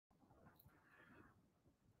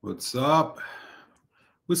What's up?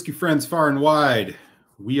 Whiskey friends far and wide,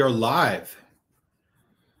 we are live.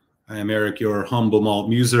 I am Eric, your humble malt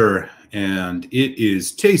muser, and it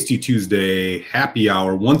is Tasty Tuesday happy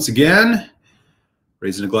hour once again.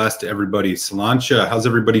 Raising a glass to everybody. Salancha, how's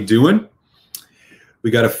everybody doing? We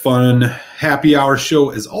got a fun happy hour show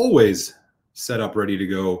as always set up ready to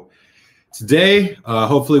go today.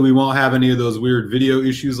 Hopefully we won't have any of those weird video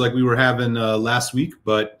issues like we were having last week,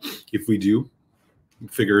 but if we do,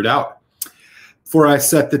 figure it out. Before I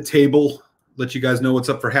set the table, let you guys know what's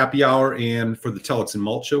up for happy hour and for the Telex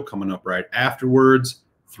Malt Show coming up right afterwards.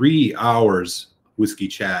 3 hours whiskey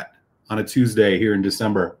chat on a Tuesday here in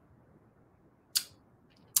December.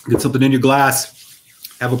 Get something in your glass.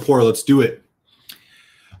 Have a pour. Let's do it.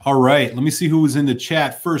 All right. Let me see who was in the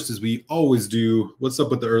chat first, as we always do. What's up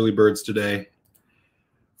with the early birds today?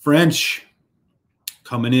 French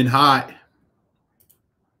coming in hot.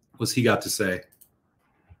 What's he got to say?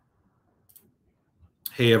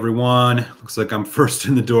 Hey, everyone. Looks like I'm first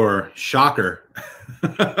in the door. Shocker.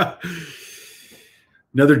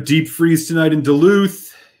 Another deep freeze tonight in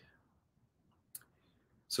Duluth.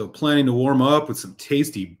 So planning to warm up with some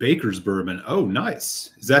tasty Baker's bourbon. Oh,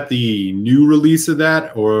 nice. Is that the new release of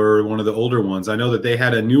that or one of the older ones? I know that they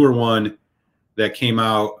had a newer one that came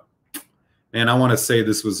out. And I want to say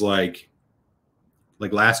this was like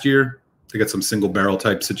last year. They got some single barrel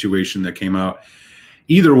type situation that came out.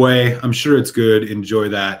 Either way, I'm sure it's good. Enjoy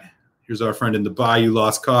that. Here's our friend in the Bayou,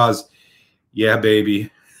 Lost Cause. Yeah,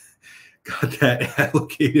 baby. Got that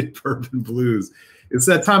allocated bourbon blues. It's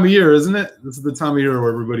that time of year, isn't it? This is the time of year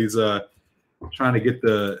where everybody's trying to get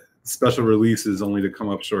the special releases only to come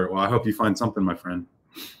up short. Well, I hope you find something, my friend.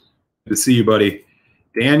 Good to see you, buddy.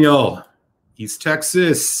 Daniel, East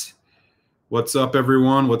Texas. What's up,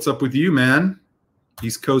 everyone? What's up with you, man?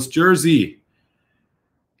 East Coast Jersey.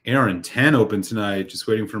 Aaron, 10 open tonight. Just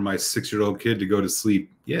waiting for my 6-year-old kid to go to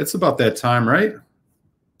sleep. Yeah, it's about that time, right?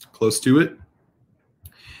 Close to it.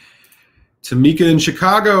 Tamika in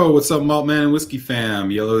Chicago. What's up, Malt Man and Whiskey fam?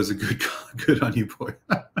 Yellow is a good on you, boy.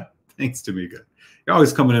 Thanks, Tamika. You're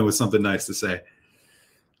always coming in with something nice to say. I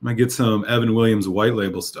might get some Evan Williams white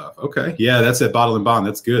label stuff. Okay. Yeah, that's at Bottle and Bond.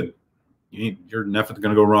 That's good. You're never going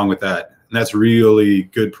to go wrong with that. And that's really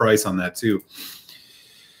good price on that, too.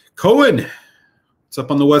 Cohen. What's up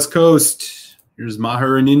on the West Coast? Here's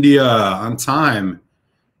Maher in India on time.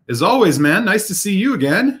 As always, man, nice to see you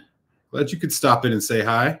again. Glad you could stop in and say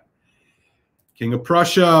hi. King of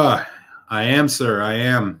Prussia. I am, sir. I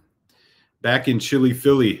am. Back in chilly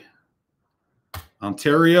Philly.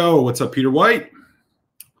 Ontario. What's up, Peter White?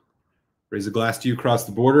 Raise a glass to you across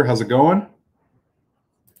the border. How's it going?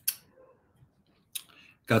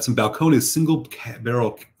 Got some Balcones single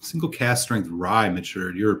cast strength rye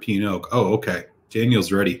matured European oak. Oh, okay.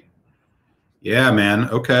 Daniel's ready. Yeah, man.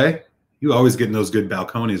 Okay. You always getting those good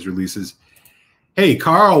Balcones releases. Hey,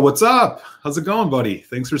 Carl, what's up? How's it going, buddy?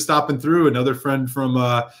 Thanks for stopping through. Another friend from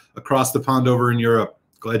across the pond over in Europe.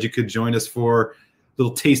 Glad you could join us for a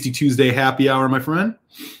little Tasty Tuesday happy hour, my friend.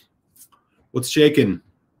 What's shaking?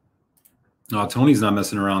 Oh, Tony's not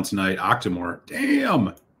messing around tonight. Octomore.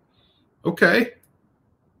 Damn. Okay.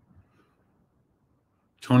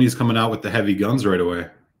 Tony's coming out with the heavy guns right away.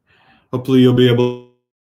 Hopefully you'll be able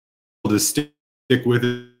to stick with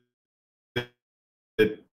it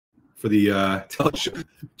for the Telex show.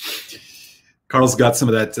 Carl's got some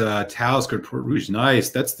of that Talisker Port Rouge. Nice.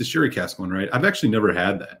 That's the sherry cask one, right? I've actually never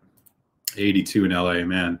had that. 82 in LA,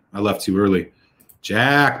 man. I left too early.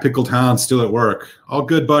 Jack, Pickled Hound, still at work. All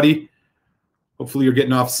good, buddy. Hopefully you're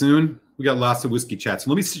getting off soon. We got lots of whiskey chats.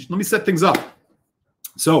 So let me set things up.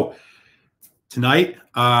 So tonight,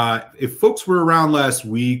 if folks were around last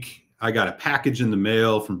week, I got a package in the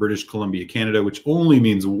mail from British Columbia, Canada, which only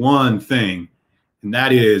means one thing, and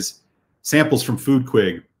that is samples from Food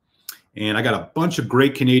Quig. And I got a bunch of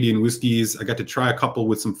great Canadian whiskeys. I got to try a couple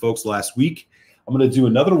with some folks last week. I'm going to do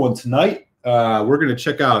another one tonight. We're going to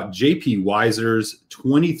check out JP Weiser's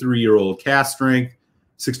 23-year-old cask strength,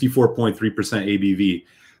 64.3% ABV.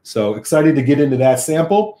 So excited to get into that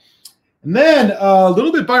sample. And then a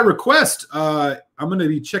little bit by request, I'm going to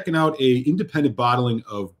be checking out a independent bottling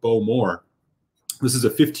of Bowmore. This is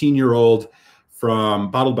a 15-year-old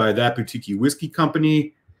bottled by That Boutique Whiskey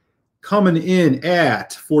Company, coming in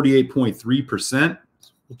at 48.3%.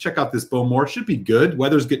 We'll check out this Bowmore. Should be good.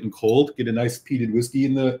 Weather's getting cold. Get a nice peated whiskey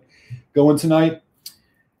going tonight.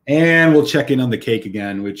 And we'll check in on the cake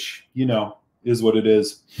again, which, you know, is what it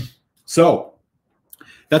is. So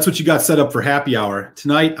that's what you got set up for happy hour.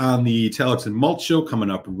 Tonight on the Telex Malt Show,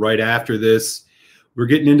 coming up right after this, we're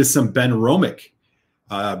getting into some Ben Romick.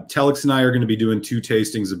 Telex and I are going to be doing 2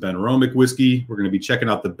 tastings of Ben Romick whiskey. We're going to be checking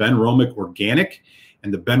out the Ben Romick Organic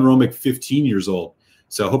and the Ben Romick 15 years old.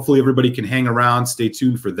 So hopefully everybody can hang around. Stay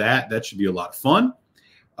tuned for that. That should be a lot of fun.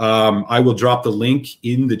 I will drop the link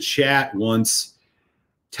in the chat once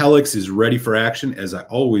Telex is ready for action, as I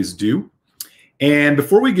always do. And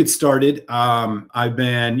before we get started, I've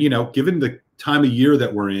been, you know, given the time of year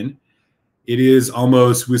that we're in, it is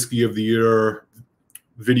almost Whiskey of the Year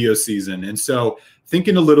video season. And so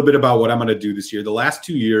thinking a little bit about what I'm going to do this year. The last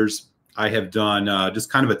 2 years, I have done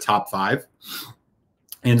just kind of a top 5.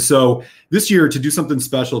 And so this year, to do something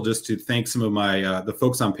special, just to thank some of my the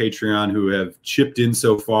folks on Patreon who have chipped in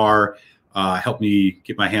so far, helped me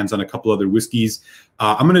get my hands on a couple other whiskeys.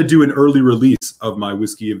 I'm going to do an early release of my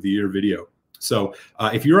Whiskey of the Year video. So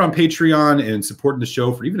if you're on Patreon and supporting the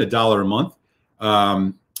show for even $1 a month,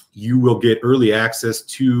 you will get early access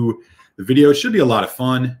to the video. It should be a lot of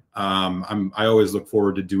fun. I always look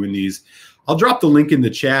forward to doing these. I'll drop the link in the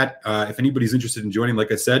chat if anybody's interested in joining.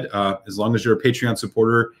 Like I said, as long as you're a Patreon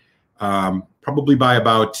supporter, probably by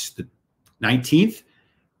about the 19th,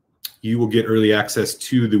 you will get early access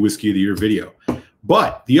to the Whiskey of the Year video.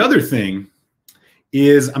 But the other thing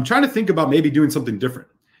is I'm trying to think about maybe doing something different.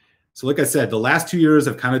 So like I said, the last 2 years,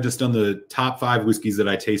 I've kind of just done the top 5 whiskeys that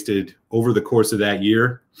I tasted over the course of that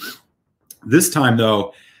year. This time,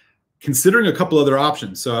 though, considering a couple other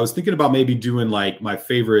options. So I was thinking about maybe doing like my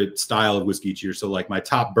favorite style of whiskey each year. So like my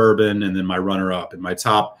top bourbon and then my runner-up, and my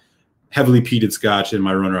top heavily peated Scotch and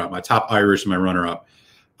my runner-up, my top Irish and my runner-up.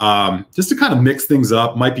 Just to kind of mix things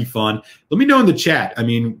up. Might be fun. Let me know in the chat. I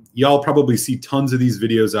mean, y'all probably see tons of these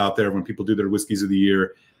videos out there when people do their whiskeys of the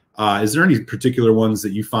year. Is there any particular ones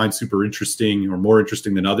that you find super interesting or more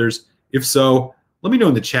interesting than others? If so, let me know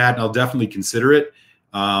in the chat and I'll definitely consider it.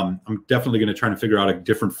 I'm definitely going to try and figure out a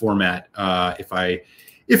different format if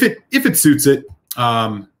it suits it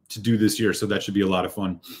to do this year. So that should be a lot of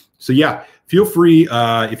fun. So yeah, feel free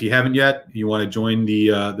if you haven't yet, you want to join the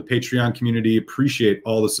Patreon community. Appreciate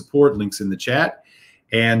all the support. Links in the chat,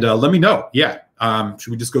 and let me know. Yeah,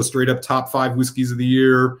 should we just go straight up top 5 whiskeys of the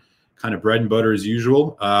year, kind of bread and butter as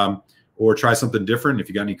usual, or try something different? If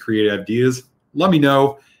you got any creative ideas, let me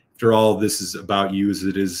know. After all, this is about you as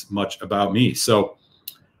it is much about me. So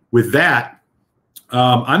with that,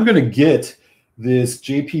 I'm going to get this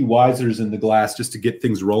JP Wiser's in the glass just to get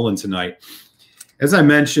things rolling tonight. As I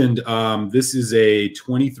mentioned, this is a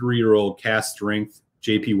 23-year-old cask strength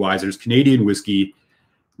JP Wiser's Canadian whiskey.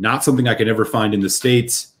 Not something I could ever find in the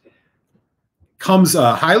States. Comes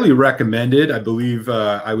highly recommended. I believe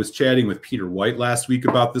I was chatting with Peter White last week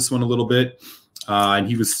about this one a little bit, and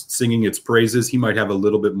he was singing its praises. He might have a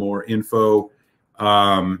little bit more info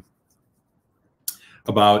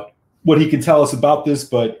about what he can tell us about this,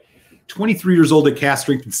 but 23 years old at cask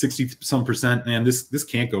strength and 60-some%, man, this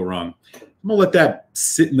can't go wrong. I'm gonna let that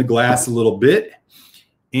sit in the glass a little bit,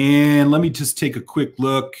 and let me just take a quick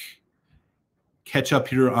look, catch up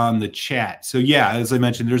here on the chat. So yeah, as I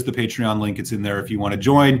mentioned, there's the Patreon link. It's in there if you want to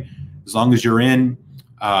join. As long as you're in,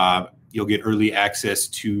 you'll get early access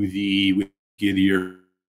to the Whiskey of the Year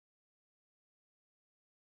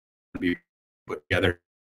be put together.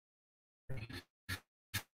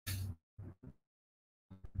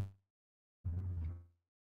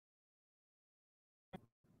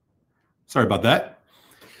 Sorry about that.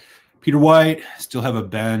 Peter White, still have a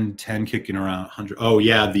Ben 10 kicking around 100. Oh,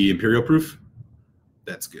 yeah, the Imperial Proof.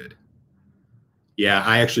 That's good. Yeah,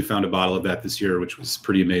 I actually found a bottle of that this year, which was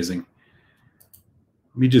pretty amazing.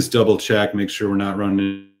 Let me just double check, make sure we're not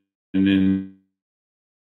running in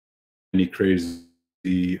any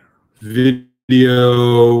crazy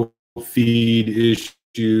video feed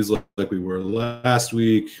issues like we were last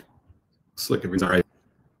week. Looks like everything's all right.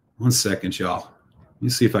 1 second, y'all. Let me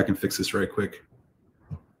see if I can fix this right quick.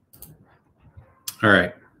 All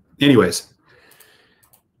right. Anyways,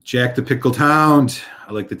 Jack the Pickled Hound.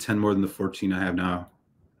 I like the 10 more than the 14 I have now.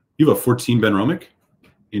 You have a 14 Ben Romick?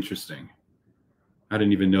 Interesting. I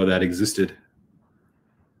didn't even know that existed. I'm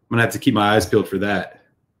going to have to keep my eyes peeled for that.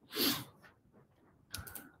 I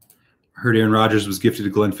heard Aaron Rodgers was gifted a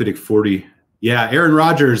Glenfiddich 40. Yeah, Aaron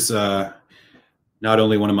Rodgers, not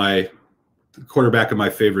only one of my quarterback of my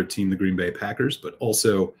favorite team, the Green Bay Packers, but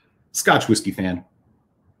also Scotch whiskey fan.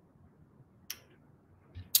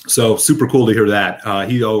 So super cool to hear that.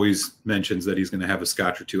 He always mentions that he's going to have a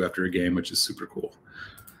Scotch or two after a game, which is super cool.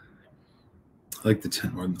 I like the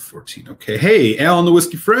 10 more than the 14. Okay. Hey, Alan, the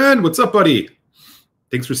whiskey friend. What's up, buddy?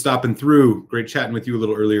 Thanks for stopping through. Great chatting with you a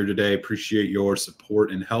little earlier today. Appreciate your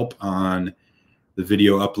support and help on the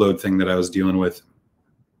video upload thing that I was dealing with.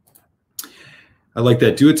 I like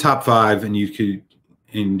that. Do a top 5 and you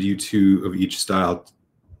 2 of each style.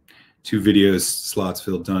 2 videos, slots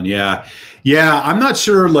filled, done. Yeah. Yeah, I'm not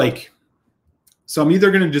sure, like, so I'm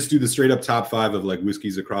either going to just do the straight up top 5 of like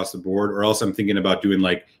whiskeys across the board, or else I'm thinking about doing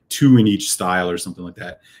like 2 in each style or something like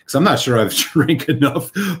that. Because I'm not sure I've drank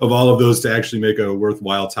enough of all of those to actually make a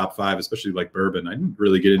worthwhile top 5, especially like bourbon. I didn't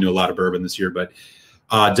really get into a lot of bourbon this year, but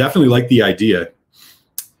definitely like the idea.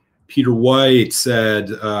 Peter White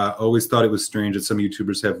said, always thought it was strange that some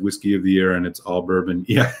YouTubers have whiskey of the year and it's all bourbon.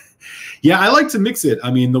 Yeah. Yeah, I like to mix it.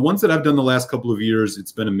 I mean, the ones that I've done the last couple of years,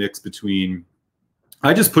 it's been a mix between,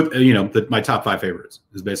 I just put, you know, my top 5 favorites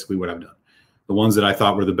is basically what I've done. The ones that I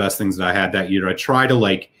thought were the best things that I had that year. I try to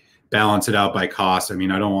like balance it out by cost. I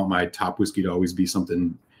mean, I don't want my top whiskey to always be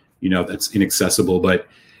something, you know, that's inaccessible, but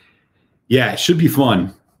yeah, it should be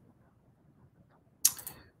fun.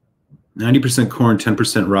 90% corn,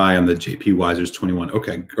 10% rye on the JP Wiser's 21.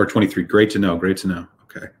 Okay, or 23. Great to know. Great to know.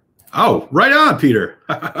 Okay. Oh, right on, Peter.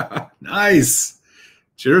 Nice.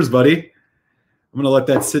 Cheers, buddy. I'm going to let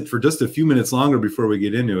that sit for just a few minutes longer before we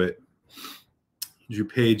get into it. Drew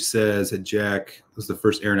Page says, that Jack was the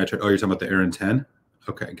first Aaron I tried. Oh, you're talking about the Aaron 10?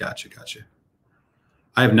 Okay, gotcha.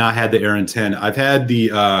 I have not had the Aaron 10. I've had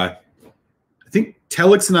the, I think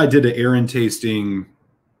Telex and I did an Aaron tasting.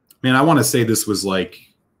 Man, I want to say this was like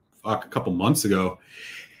a couple months ago.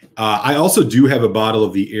 I also do have a bottle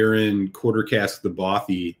of the Aaron quarter cask, the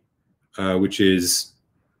Bothy, which is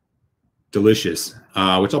delicious,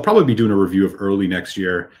 which I'll probably be doing a review of early next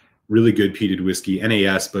year. Really good peated whiskey,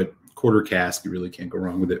 NAS, but quarter cask, you really can't go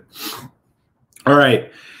wrong with it. All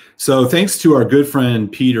right. So thanks to our good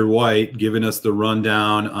friend Peter White giving us the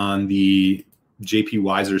rundown on the JP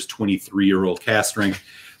Wiser's 23-year-old cask strength.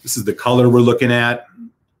 This is the color we're looking at.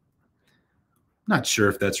 Not sure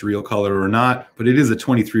if that's real color or not, but it is a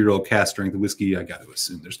 23-year-old cask strength whiskey. I got to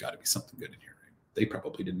assume there's got to be something good in here. They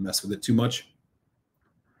probably didn't mess with it too much.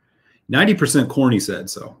 90% corn, he said,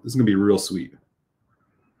 so this is going to be real sweet.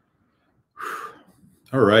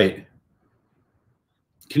 All right.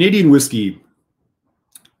 Canadian whiskey,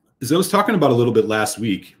 as I was talking about a little bit last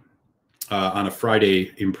week on a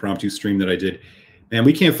Friday impromptu stream that I did, man,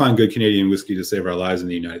 we can't find good Canadian whiskey to save our lives in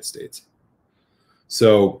the United States.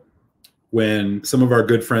 So when some of our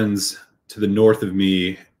good friends to the north of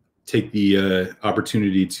me take the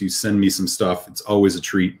opportunity to send me some stuff, it's always a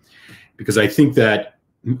treat, because I think that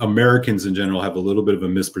Americans in general have a little bit of a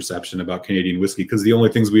misperception about Canadian whiskey, because the only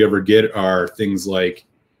things we ever get are things like,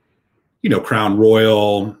 you know, Crown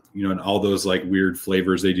Royal, you know, and all those like weird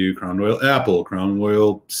flavors they do, Crown Royal apple, Crown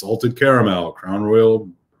Royal salted caramel, Crown Royal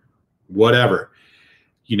whatever.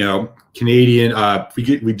 You know, Canadian,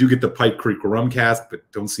 we do get the Pipe Creek rum cask, but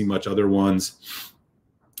don't see much other ones.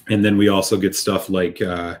 And then we also get stuff like,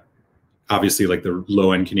 obviously, like the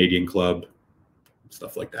low-end Canadian Club,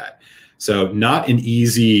 stuff like that. So not an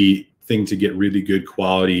easy thing to get really good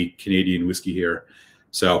quality Canadian whiskey here.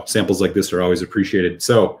 So samples like this are always appreciated.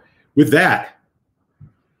 So with that,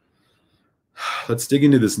 let's dig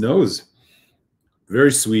into this nose.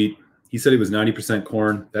 Very sweet. He said it was 90%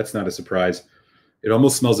 corn. That's not a surprise. It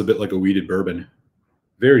almost smells a bit like a wheated bourbon.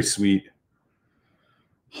 Very sweet.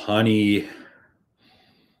 Honey.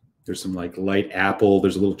 There's some like light apple.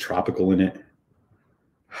 There's a little tropical in it.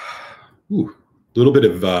 Ooh, a little bit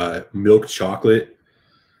of milk chocolate.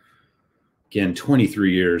 Again,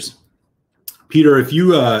 23 years. Peter, if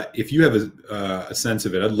you have a sense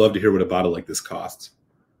of it, I'd love to hear what a bottle like this costs.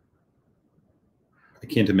 I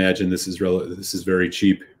can't imagine this is very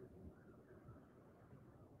cheap.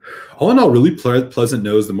 All in all, really pleasant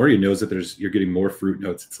nose. The more you nose it, you're getting more fruit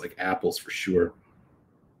notes. It's like apples for sure.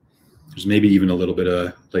 There's maybe even a little bit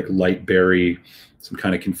of like light berry, some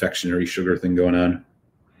kind of confectionery sugar thing going on.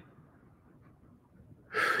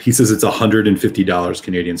 He says it's $150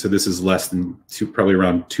 Canadian, so this is less than probably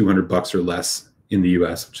around $200 or less in the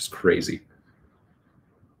US, which is crazy.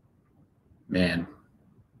 Man,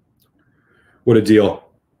 what a deal.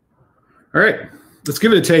 All right, let's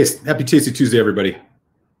give it a taste. Happy Tasty Tuesday, everybody.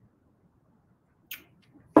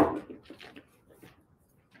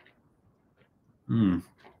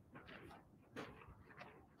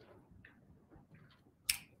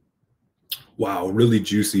 Wow, really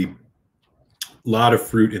juicy. A lot of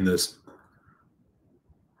fruit in this.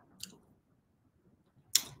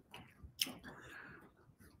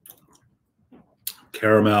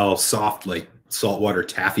 Caramel, soft, like saltwater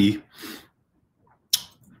taffy.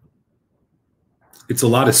 It's a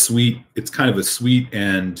lot of sweet. It's kind of a sweet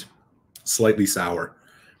and slightly sour.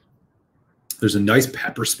 There's a nice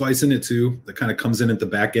pepper spice in it too that kind of comes in at the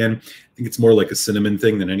back end. I think it's more like a cinnamon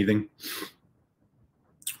thing than anything.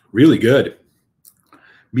 Really good.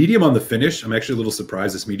 Medium on the finish. I'm actually a little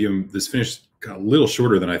surprised this finish got a little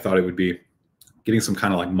shorter than I thought it would be. getting some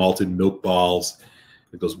kind of like malted milk balls,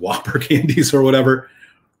 like those Whopper candies or whatever.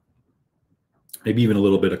 Maybe even a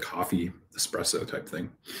little bit of coffee, espresso type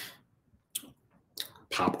thing.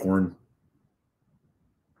 Popcorn.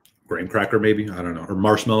 Graham cracker, maybe. I don't know. Or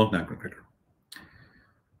marshmallow, not graham cracker.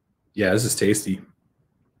 Yeah, this is tasty.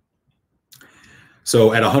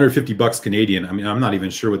 So at 150 bucks Canadian, I mean, I'm not even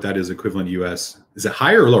sure what that is equivalent US. Is it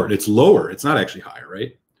higher or lower? It's lower. It's not actually higher,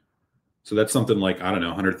 right? So that's something like, I don't know,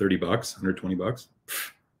 130 bucks, 120 bucks.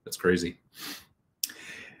 That's crazy.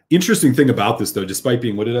 Interesting thing about this, though, despite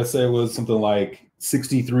being, what did I say it was? Something like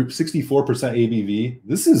 64% ABV.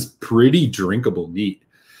 This is pretty drinkable neat.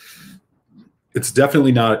 It's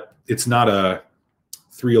definitely not, it's not a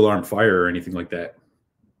 3-alarm fire or anything like that.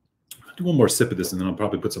 I'll do one more sip of this and then I'll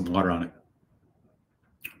probably put some water on it.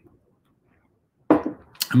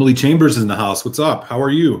 Emily Chambers is in the house. What's up? How are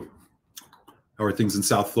you? How are things in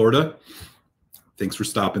South Florida? Thanks for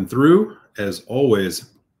stopping through. As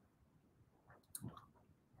always,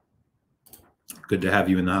 good to have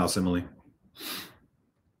you in the house, Emily.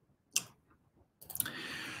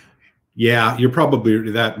 Yeah, you're probably,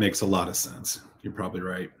 that makes a lot of sense. You're probably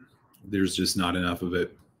right. There's just not enough of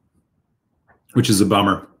it, which is a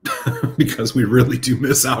bummer because we really do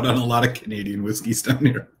miss out on a lot of Canadian whiskeys down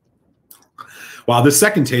here. Wow, the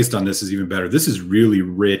second taste on this is even better. This is really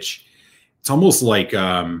rich. It's almost like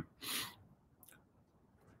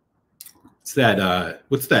it's that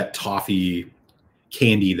what's that toffee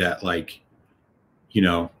candy that, like, you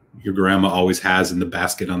know, your grandma always has in the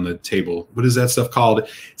basket on the table. What is that stuff called?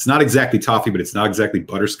 It's not exactly toffee, but it's not exactly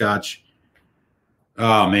butterscotch.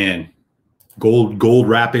 Oh man, gold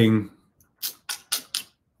wrapping.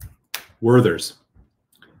 Werther's.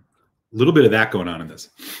 A little bit of that going on in this.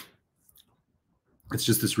 It's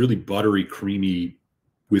just this really buttery, creamy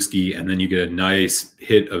whiskey, and then you get a nice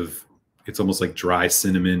hit of, it's almost like dry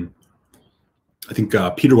cinnamon. I think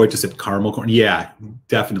Peter White just said caramel corn. Yeah,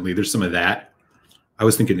 definitely. There's some of that. I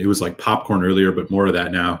was thinking it was like popcorn earlier, but more of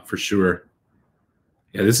that now for sure.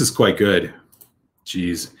 Yeah, this is quite good.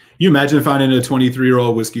 Jeez. You imagine finding a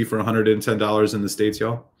 23-year-old whiskey for $110 in the States,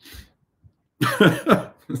 y'all?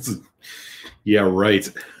 Yeah, right.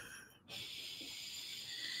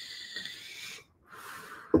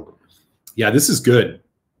 Yeah, this is good.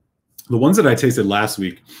 The ones that I tasted last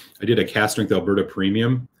week, I did a Cask Strength Alberta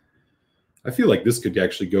Premium. I feel like this could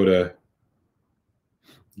actually go to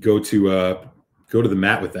the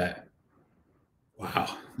mat with that.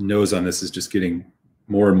 Wow, nose on this is just getting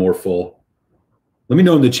more and more full. Let me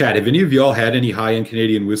know in the chat, have any of y'all had any high-end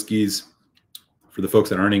Canadian whiskeys for the folks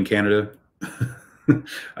that aren't in Canada?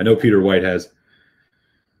 I know Peter White has.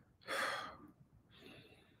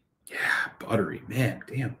 Yeah, buttery, man,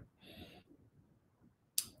 damn.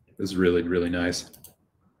 This is really, really nice.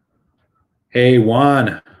 Hey,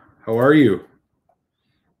 Juan, how are you?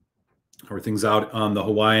 How are things out on the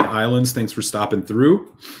Hawaiian Islands? Thanks for stopping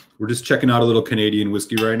through. We're just checking out a little Canadian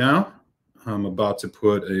whiskey right now. I'm about to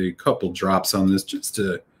put a couple drops on this just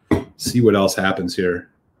to see what else happens here.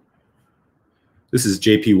 This is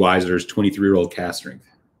J.P. Weiser's 23-year-old Cask Strength.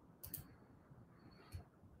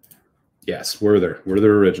 Yes, Werther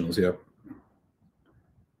Originals, yep.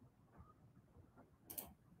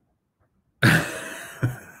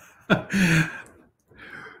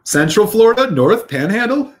 Central Florida, North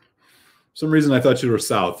Panhandle? For some reason I thought you were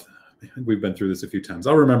south. We've been through this a few times.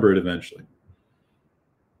 I'll remember it eventually.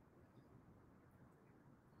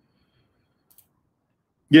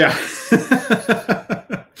 Yeah.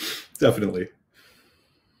 Definitely.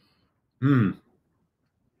 So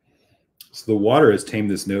the water has tamed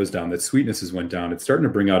this nose down. That sweetness has went down. It's starting to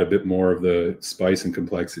bring out a bit more of the spice and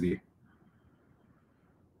complexity.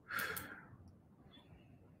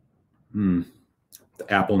 The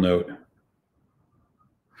apple note.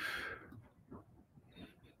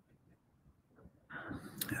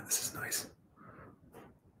 Yeah, this is nice.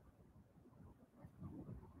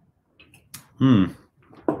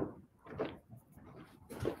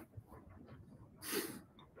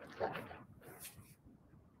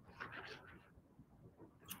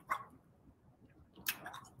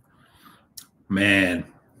 Man,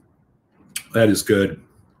 that is good.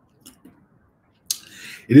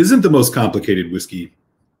 It isn't the most complicated whiskey.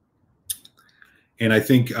 And I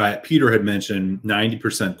think Peter had mentioned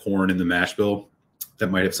 90% corn in the mash bill.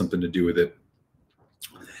 That might have something to do with it.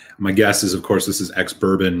 My guess is, of course, this is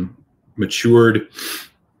ex-bourbon matured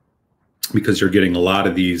because you're getting a lot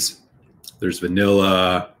of these. There's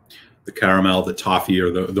vanilla, the caramel, the toffee,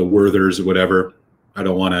 or the Werther's or whatever. I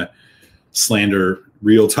don't want to slander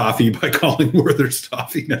real toffee by calling Werther's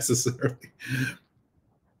toffee necessarily.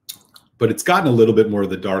 but it's gotten a little bit more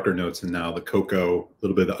of the darker notes, and now the cocoa, a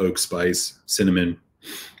little bit of the oak spice, cinnamon.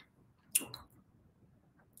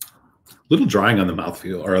 Little drying on the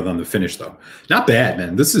mouthfeel, or on the finish, though. Not bad,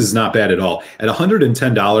 man. This is not bad at all. At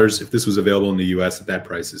 $110, if this was available in the US at that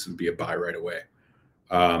price, this would be a buy right away.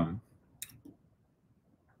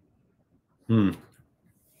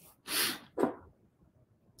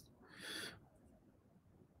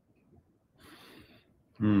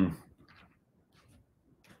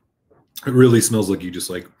 It really smells like you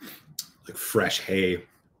just like fresh hay,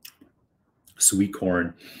 sweet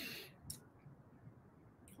corn.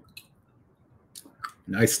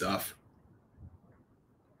 Nice stuff.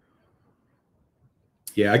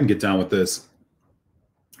 Yeah, I can get down with this.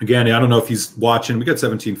 Again, I don't know if he's watching. We got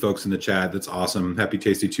 17 folks in the chat. That's awesome. Happy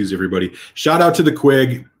Tasty Tuesday, everybody. Shout out to the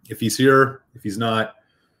Quig. If he's here, if he's not,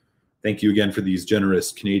 thank you again for these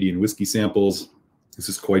generous Canadian whiskey samples. This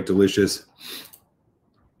is quite delicious.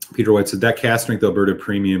 Peter White said that cask strength Alberta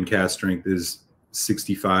premium cask strength is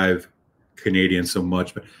 65 Canadian, so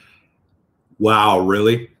much. But wow,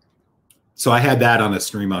 really? So I had that on a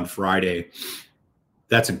stream on Friday.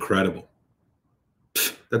 That's incredible.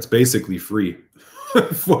 That's basically free.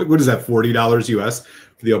 What is that, $40 US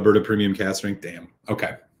for the Alberta premium cask strength? Damn.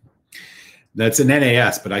 Okay. That's an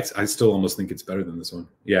NAS, but I still almost think it's better than this one.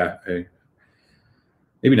 Yeah.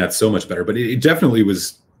 Maybe not so much better, but it definitely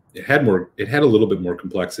was, it had a little bit more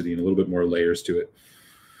complexity and a little bit more layers to it.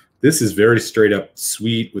 This is very straight up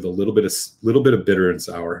sweet with a little bit of bitter and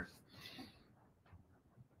sour.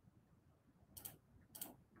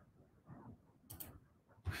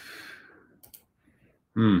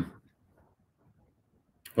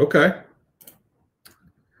 Okay.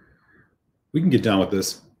 We can get down with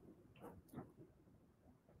this.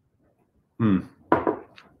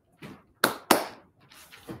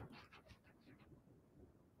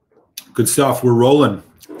 Good stuff. We're rolling.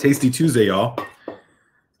 Tasty Tuesday, y'all. We're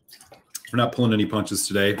not pulling any punches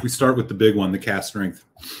today. We start with the big one, the cask strength.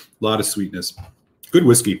 A lot of sweetness. Good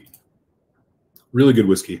whiskey. Really good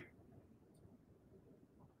whiskey.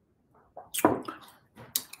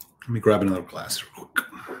 Let me grab another glass real quick.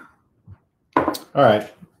 All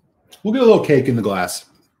right. We'll get a little cake in the glass.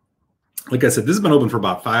 Like I said, this has been open for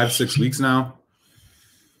about 5-6 weeks now.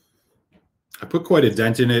 I put quite a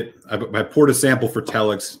dent in it. I poured a sample for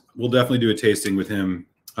Telex. We'll definitely do a tasting with him.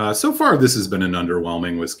 So far, this has been an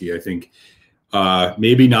underwhelming whiskey, I think.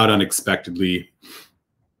 Maybe not unexpectedly.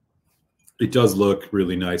 It does look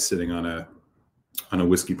really nice sitting on a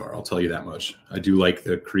whiskey bar, I'll tell you that much. I do like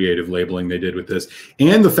the creative labeling they did with this.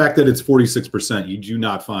 And the fact that it's 46%. You do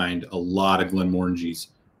not find a lot of Glenmorangies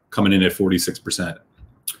coming in at 46%.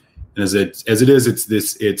 And as it is,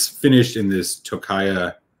 it's finished in this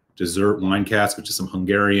Tokaja dessert wine cask, which is some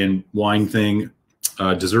Hungarian wine thing,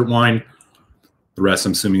 dessert wine. The rest,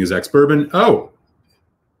 I'm assuming, is ex-bourbon. Oh,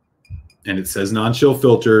 and it says non-chill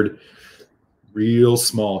filtered, real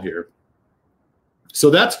small here. So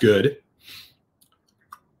that's good.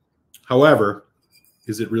 However,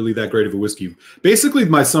 is it really that great of a whiskey? Basically,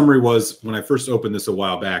 my summary was, when I first opened this a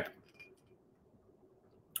while back,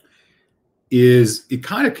 is it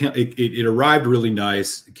kind of it arrived really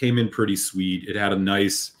nice. It came in pretty sweet. It had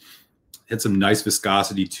some nice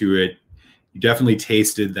viscosity to it. You definitely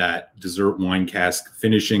tasted that dessert wine cask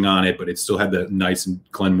finishing on it, but it still had the nice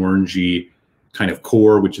Glenmorangie kind of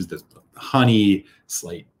core, which is the honey,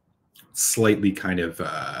 slightly kind of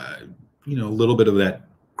a little bit of that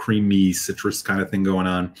creamy citrus kind of thing going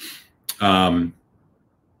on, and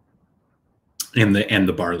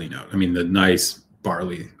the barley note. I mean, the nice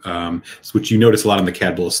barley, which you notice a lot on the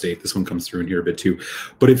Cadbull estate. This one comes through in here a bit too,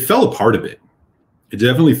 but it fell apart a bit. It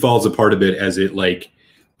definitely falls apart a bit as it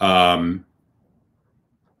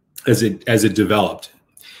as it developed,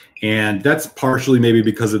 and that's partially maybe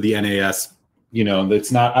because of the NAS.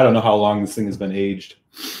 That's not. I don't know how long this thing has been aged,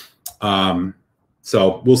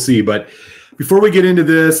 so we'll see. But before we get into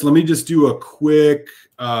this, let me just do a quick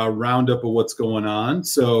roundup of what's going on.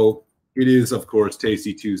 So it is, of course,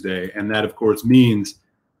 Tasty Tuesday, and that, of course, means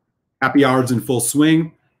happy hours in full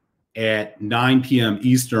swing at 9 p.m.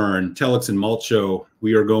 Eastern, Telex and Malt Show.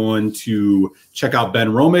 We are going to check out Ben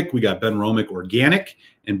Romick. We got Ben Romick Organic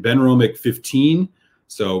and Ben Romick 15.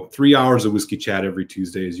 So 3 hours of whiskey chat every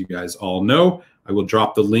Tuesday, as you guys all know. I will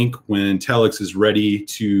drop the link when Telex is ready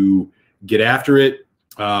to get after it.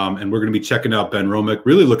 And we're going to be checking out Ben Romick.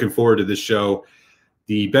 Really looking forward to this show.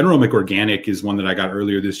 The Ben Romick Organic is one that I got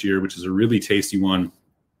earlier this year, which is a really tasty one.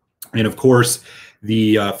 And of course,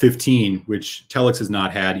 the 15, which Telex has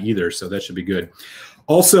not had either, so that should be good.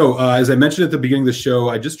 Also, as I mentioned at the beginning of the show,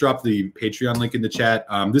 I just dropped the Patreon link in the chat.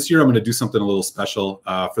 This year, I'm going to do something a little special.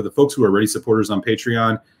 For the folks who are already supporters on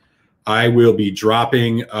Patreon, I will be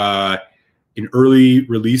dropping an early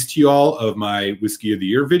release to y'all of my Whiskey of the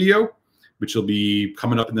Year video, which will be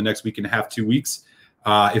coming up in the next week and a half, 2 weeks.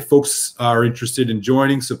 If folks are interested in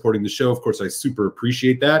joining, supporting the show, of course, I super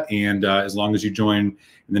appreciate that. And as long as you join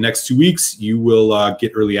in the next 2 weeks, you will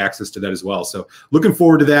get early access to that as well. So looking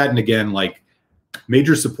forward to that. And again, like,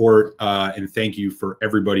 major support and thank you for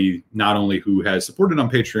everybody, not only who has supported on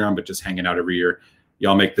Patreon, but just hanging out every year.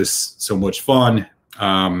 Y'all make this so much fun.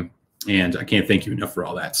 And I can't thank you enough for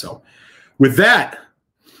all that. So with that,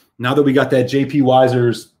 now that we got that JP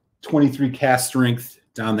Weiser's 23 cask strength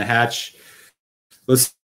down the hatch,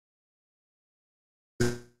 let's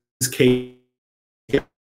cake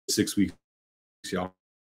 6 weeks, y'all.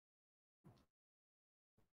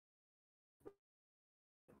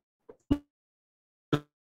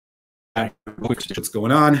 What's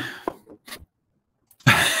going on?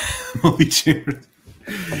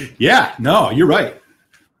 Yeah, no, you're right.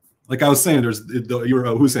 Like I was saying, there's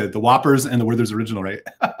who said it? The Whoppers and the Werther's Original, right?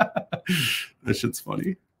 That shit's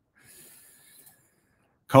funny.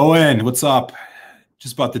 Cohen, what's up?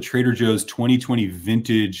 Just bought the Trader Joe's 2020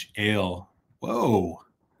 vintage ale. Whoa.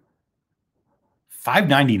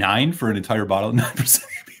 $5.99 for an entire bottle of 9% ABV.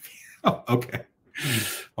 Oh, okay.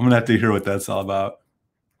 I'm gonna have to hear what that's all about.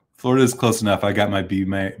 Florida is close enough. I got my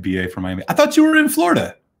BA from Miami. I thought you were in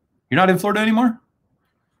Florida. You're not in Florida anymore?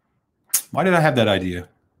 Why did I have that idea?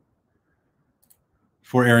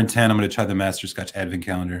 For Aaron 10, I'm going to try the Master Scotch Advent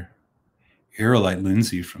Calendar. Aerolite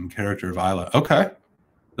Lindsay from Character of Isla. Okay.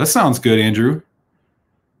 That sounds good, Andrew.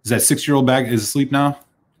 Is that 6-year-old bag is asleep now?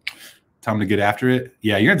 Time to get after it?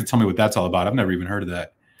 Yeah, you're going to have to tell me what that's all about. I've never even heard of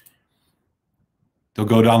that. They'll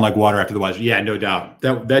go down like water after the Weiser. Yeah, no doubt.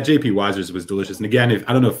 That JP Weiser's was delicious. And again,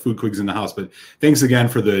 I don't know if Food Quig's in the house, but thanks again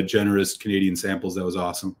for the generous Canadian samples. That was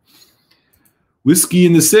awesome. Whiskey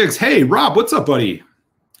in the 6. Hey, Rob, what's up, buddy?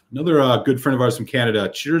 Another good friend of ours from Canada.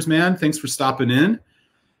 Cheers, man. Thanks for stopping in.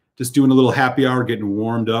 Just doing a little happy hour, getting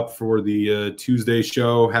warmed up for the Tuesday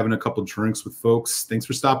show, having a couple drinks with folks. Thanks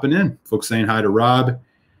for stopping in. Folks saying hi to Rob.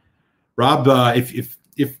 Rob, if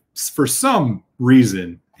for some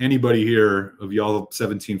reason anybody here of y'all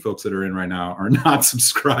 17 folks that are in right now are not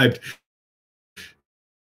subscribed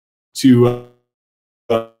to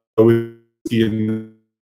Whiskey in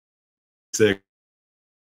 6,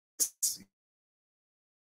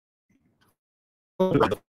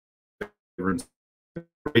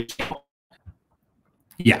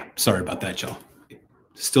 yeah, sorry about that, y'all.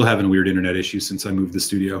 Still having weird internet issues since I moved the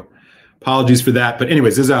studio. Apologies for that. But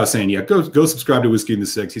anyways, as I was saying, yeah, go subscribe to Whiskey in the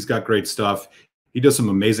 6. He's got great stuff. He does some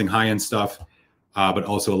amazing high-end stuff, but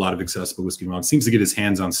also a lot of accessible whiskey. Seems to get his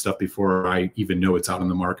hands on stuff before I even know it's out on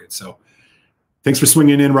the market. So thanks for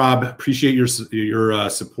swinging in, Rob. Appreciate your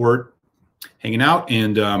support, hanging out.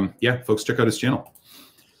 And yeah, folks, check out his channel.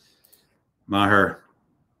 Maher.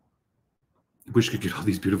 I wish I could get all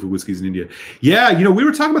these beautiful whiskeys in India. Yeah, you know, we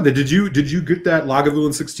were talking about that. Did you get that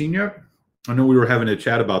Lagavulin 16 yet? I know we were having a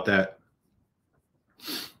chat about that.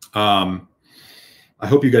 I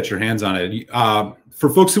hope you got your hands on it. For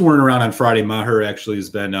folks who weren't around on Friday, Maher actually has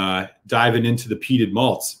been diving into the peated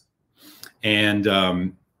malts and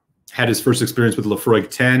had his first experience with Lafroig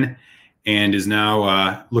 10 and is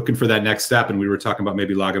now looking for that next step. And we were talking about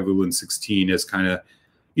maybe Lagavulin 16 as kind of,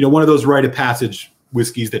 you know, one of those rite of passage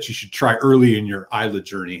whiskeys that you should try early in your Isla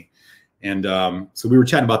journey. And so we were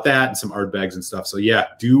chatting about that and some Ardbegs and stuff. So yeah,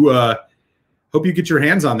 hope you get your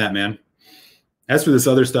hands on that, man. As for this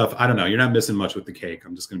other stuff, I don't know. You're not missing much with the cake.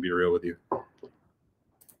 I'm just going to be real with you.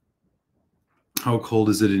 How cold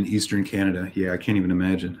is it in Eastern Canada? Yeah, I can't even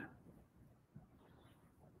imagine.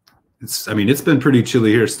 I mean, it's been pretty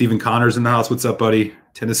chilly here. Stephen Connor's in the house. What's up, buddy?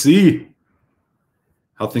 Tennessee.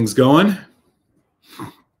 How things going?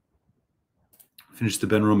 Finished the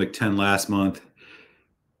Benromic 10 last month.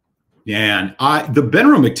 Yeah, and the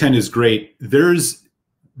Benromic 10 is great.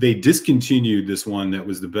 They discontinued this one that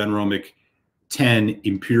was the Benromic 10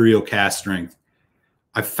 Imperial Cask Strength.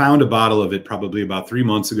 I found a bottle of it probably about 3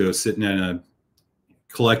 months ago sitting in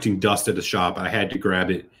collecting dust at a shop. I had to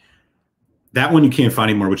grab it. That one you can't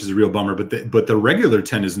find anymore, which is a real bummer. But the regular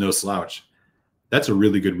 10 is no slouch. That's a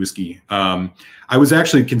really good whiskey. I was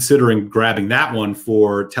actually considering grabbing that one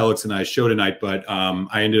for Telex and I's show tonight, but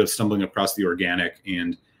I ended up stumbling across the organic,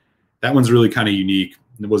 and that one's really kind of unique.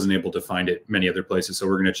 I wasn't able to find it many other places, so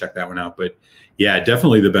we're going to check that one out. But yeah,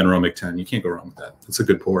 definitely the Benromic 10. You can't go wrong with that. It's a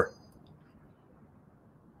good pour.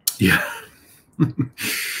 Yeah.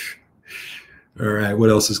 All right,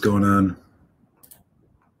 what else is going on?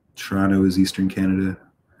 Toronto is Eastern Canada.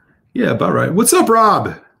 Yeah, about right. What's up,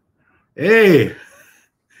 Rob? Hey,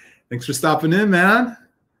 thanks for stopping in, man.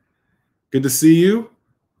 Good to see you.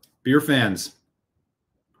 Beer fans.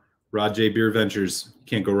 Rod J Beer Ventures.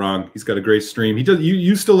 Can't go wrong. He's got a great stream. He does.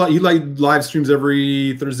 You still like, you like live streams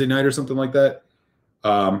every Thursday night or something like that?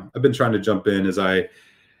 I've been trying to jump in, as I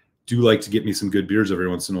do like to get me some good beers every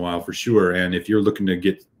once in a while for sure. And if you're looking to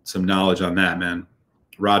get some knowledge on that, man,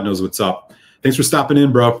 Rod knows what's up. Thanks for stopping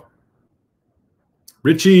in, bro.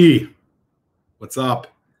 Richie, what's up?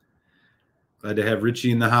 Glad to have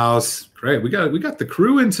Richie in the house. Great. We got the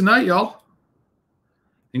crew in tonight, y'all.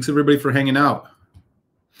 Thanks everybody for hanging out.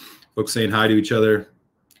 Folks saying hi to each other.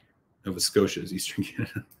 Nova Scotia is Eastern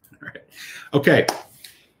Canada. All right. Okay.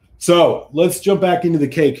 So let's jump back into the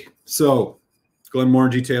cake. So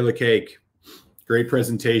Glenmorangie Taylor cake. Great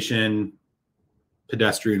presentation.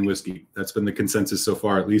 Pedestrian whiskey. That's been the consensus so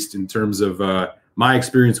far, at least in terms of my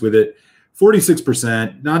experience with it.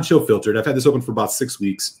 46%, non-chill filtered. I've had this open for about 6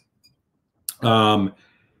 weeks.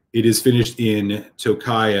 It is finished in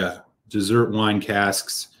Tokaja dessert wine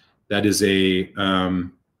casks. That is a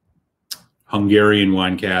Hungarian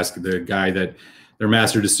wine cask. The guy that their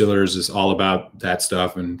master distillers is all about that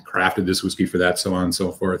stuff and crafted this whiskey for that, so on and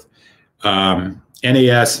so forth.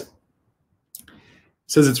 NAS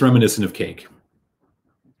says it's reminiscent of cake.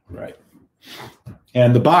 Right.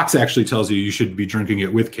 And the box actually tells you you should be drinking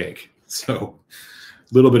it with cake. So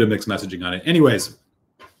a little bit of mixed messaging on it. Anyways,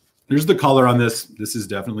 here's the color on this. This is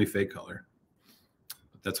definitely fake color.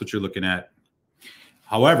 That's what you're looking at.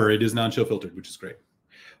 However, it is non-chill filtered, which is great.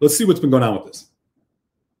 Let's see what's been going on with this.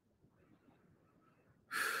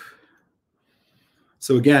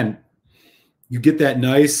 So again, you get that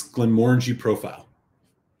nice Glenmorangie profile.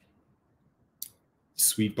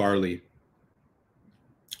 Sweet barley,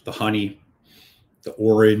 the honey, the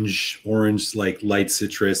orange like light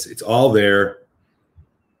citrus. It's all there.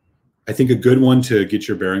 I think a good one to get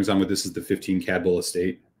your bearings on with this is the 15 Cadbull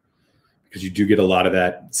Estate, because you do get a lot of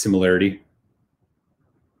that similarity.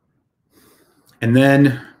 And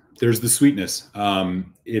then there's the sweetness.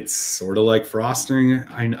 It's sort of like frosting.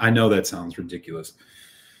 I know that sounds ridiculous.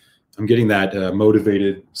 I'm getting that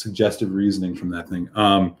motivated, suggestive reasoning from that thing.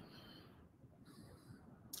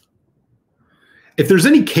 If there's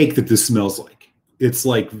any cake that this smells like, it's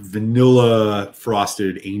like vanilla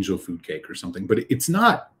frosted angel food cake or something, but it's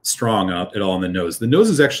not strong out at all on the nose. The nose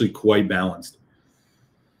is actually quite balanced.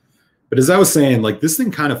 But as I was saying, like, this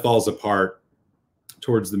thing kind of falls apart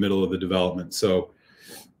towards the middle of the development. So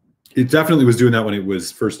it definitely was doing that when it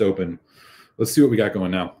was first open. Let's see what we got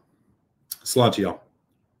going now. Slaunch, y'all.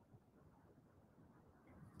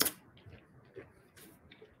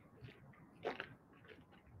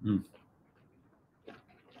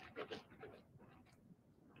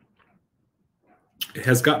 It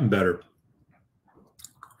has gotten better.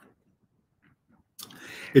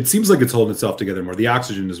 It seems like it's holding itself together more. The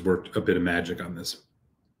oxygen has worked a bit of magic on this.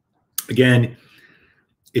 Again,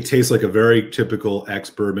 it tastes like a very typical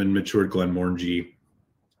ex-bourbon matured Glenmorangie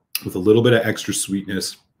with a little bit of extra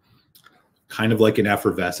sweetness, kind of like an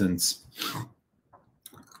effervescence.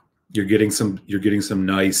 You're getting some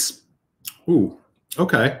nice, ooh,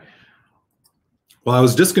 okay. Well, I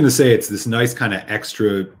was just going to say it's this nice kind of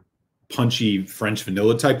extra punchy French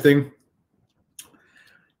vanilla type thing.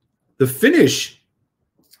 The finish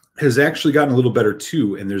has actually gotten a little better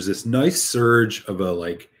too, and there's this nice surge of a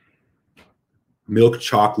like milk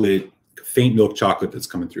chocolate, faint milk chocolate that's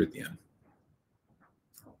coming through at the end.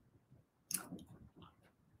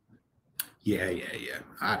 Yeah.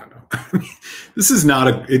 I don't know. This is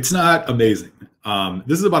not it's not amazing.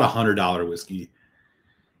 This is about $100 whiskey.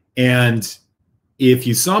 And if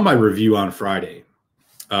you saw my review on Friday,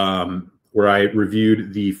 where I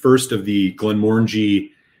reviewed the first of the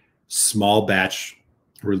Glenmorangie small batch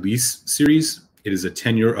release series, it is a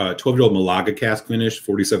 12-year-old Malaga cask finish,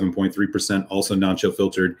 47.3%, also non-chill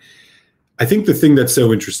filtered. I think the thing that's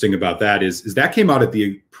so interesting about that is that came out at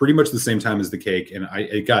pretty much the same time as the cake, and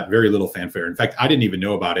it got very little fanfare. In fact, I didn't even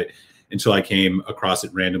know about it until I came across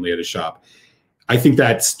it randomly at a shop. I think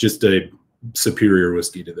that's just a superior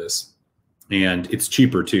whiskey to this, and it's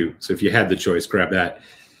cheaper too. So if you had the choice, grab that.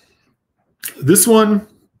 This one,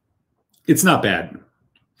 it's not bad.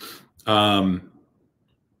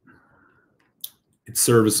 It's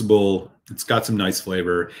serviceable. It's got some nice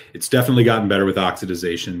flavor. It's definitely gotten better with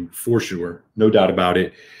oxidization, for sure. No doubt about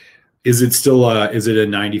it. Is it still is it a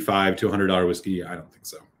 $95 to $100 whiskey? I don't think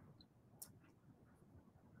so.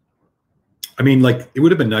 I mean, like, it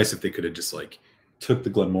would have been nice if they could have just like took the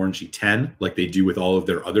Glenmorangie 10, like they do with all of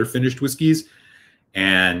their other finished whiskeys,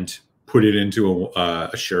 and put it into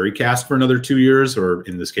a sherry cask for another 2 years, or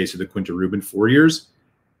in this case of the Quinta Rubin, 4 years.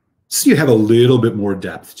 So you have a little bit more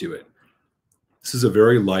depth to it. This is a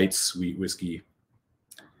very light, sweet whiskey.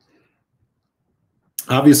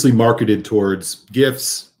 obviously marketed towards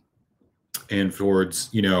gifts and towards,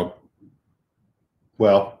 you know,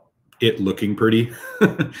 well, it looking pretty.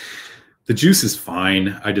 The juice is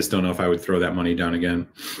fine. I just don't know if I would throw that money down again.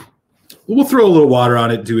 We'll throw a little water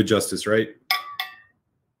on it, do it justice, right?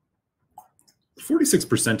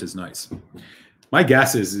 46% is nice. My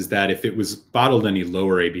guess is that if it was bottled any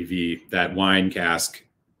lower ABV, that wine cask,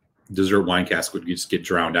 dessert wine cask, would just get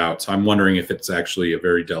drowned out. So I'm wondering if it's actually a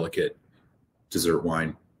very delicate dessert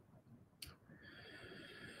wine.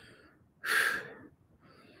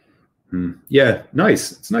 Yeah,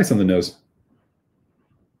 nice. It's nice on the nose.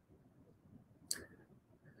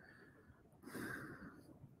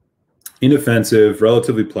 Inoffensive,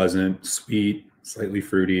 relatively pleasant, sweet, slightly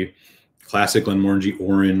fruity, classic Glenmorangie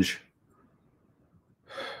orange,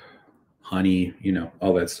 honey, you know,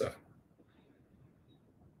 all that stuff.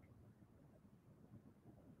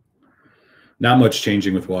 Not much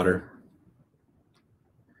changing with water.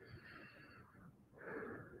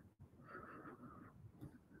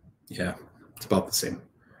 Yeah, it's about the same.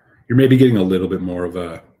 You're maybe getting a little bit more of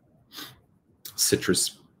a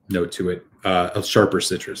citrus note to it, a sharper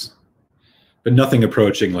citrus, but nothing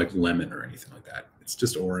approaching like lemon or anything like that. It's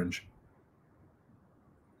just orange.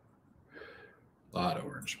 A lot of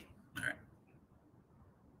orange. All right.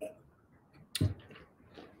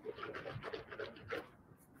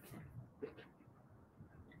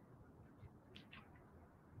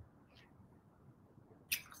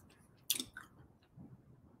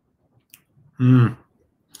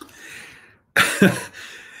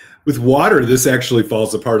 With water, this actually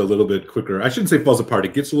falls apart a little bit quicker. I shouldn't say falls apart.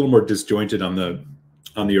 It gets a little more disjointed on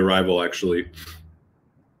the arrival, actually.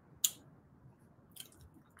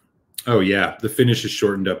 Oh yeah, the finish is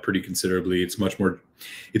shortened up pretty considerably. It's much more.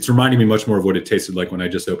 It's reminding me much more of what it tasted like when I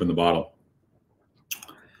just opened the bottle.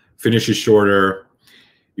 Finish is shorter.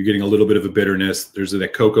 You're getting a little bit of a bitterness. There's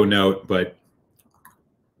that cocoa note, but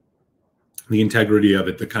the integrity of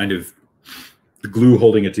it, the kind of the glue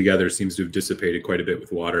holding it together, seems to have dissipated quite a bit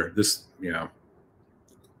with water. This, yeah,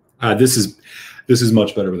 this is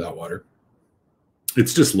much better without water.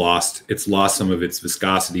 It's just lost. It's lost some of its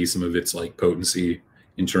viscosity, some of its like potency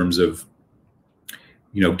in terms of,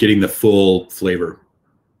 you know, getting the full flavor.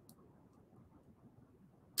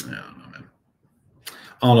 I don't know, man.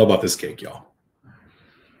 I don't know about this cake, y'all.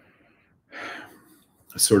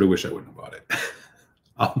 I sort of wish I wouldn't have bought it.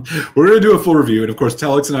 We're going to do a full review, and of course,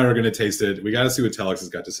 Telex and I are going to taste it. We got to see what Telex has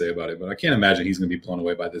got to say about it, but I can't imagine he's going to be blown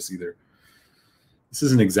away by this either. This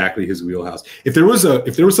isn't exactly his wheelhouse. If there was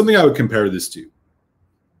something I would compare this to,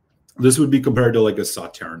 this would be compared to like a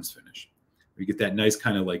Sauternes finish. You get that nice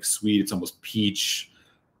kind of like sweet, it's almost peach,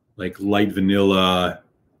 like light vanilla,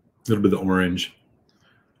 a little bit of the orange.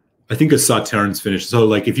 I think a Sauternes finish. So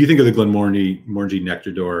like if you think of the Glenmorangie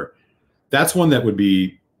Nectar d'Or, that's one that would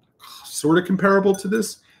be sort of comparable to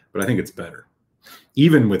this, but I think it's better,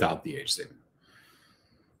 even without the age saving.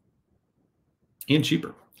 And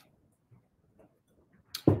cheaper.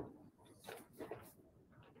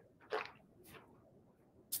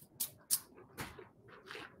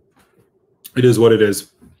 It is what it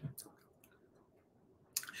is.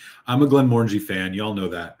 I'm a Glenmorangie fan. Y'all know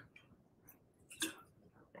that.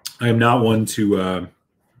 I am not one to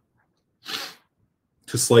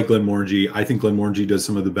slight Glenmorangie. I think Glenmorangie does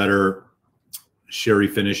some of the better sherry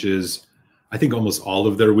finishes. I think almost all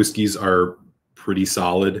of their whiskeys are pretty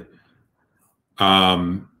solid.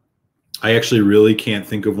 I actually really can't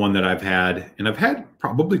think of one that I've had, and I've had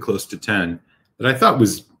probably close to 10 that I thought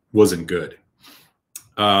wasn't good.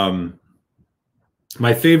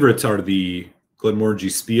 My favorites are the Glenmorangie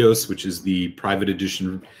Speos, which is the private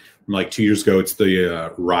edition from like 2 years ago. It's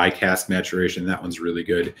the rye cask maturation. That one's really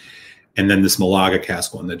good. And then this Malaga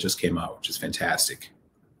cask one that just came out, which is fantastic.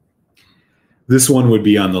 This one would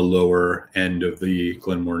be on the lower end of the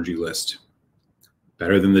Glenmorangie list.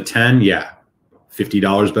 Better than the 10? Yeah.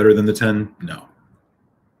 $50 better than the 10? No.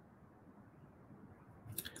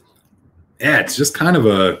 Yeah, it's just kind of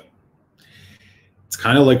it's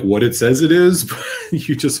kind of like what it says it is, but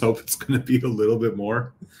you just hope it's going to be a little bit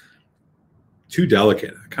more. Too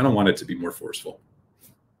delicate. I kind of want it to be more forceful.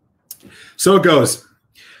 So it goes.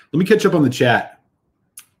 Let me catch up on the chat.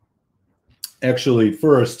 Actually,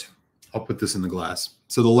 first, I'll put this in the glass.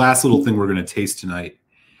 So the last little thing we're going to taste tonight,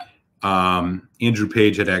 Andrew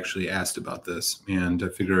Page had actually asked about this, and I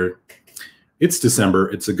figured it's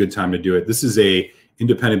December. It's a good time to do it. This is a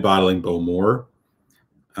independent bottling Bowmore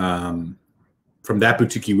from That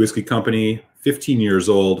Boutique Whiskey Company, 15 years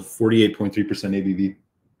old, 48.3% ABV.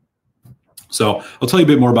 So I'll tell you a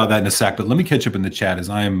bit more about that in a sec, but let me catch up in the chat as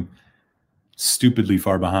I am stupidly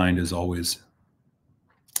far behind as always.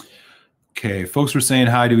 Okay, folks were saying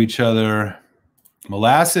hi to each other.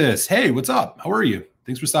 Molasses, hey, what's up? How are you?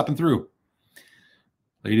 Thanks for stopping through.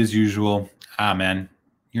 Late as usual. Ah, man,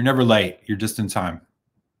 you're never late. You're just in time.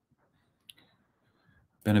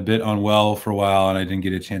 Been a bit unwell for a while, and I didn't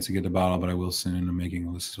get a chance to get the bottle, but I will soon. I'm making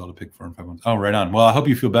a list as well to pick 4 and 5 months. Oh, right on. Well, I hope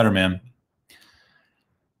you feel better, man.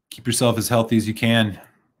 Keep yourself as healthy as you can.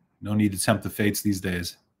 No need to tempt the fates these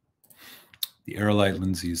days. The Aerolite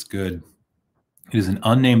Lindsay is good. It is an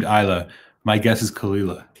unnamed Isla. My guess is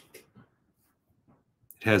Kalila.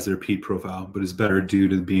 It has their peat profile, but is better due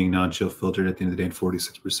to being non-chill filtered at the end of the day at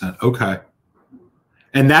 46%. Okay.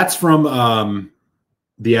 And that's from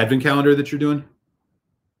the advent calendar that you're doing?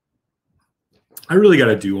 I really got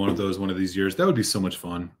to do one of those one of these years. That would be so much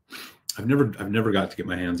fun. I've never got to get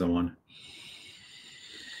my hands on one.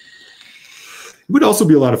 It would also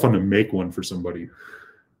be a lot of fun to make one for somebody.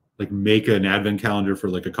 Like make an advent calendar for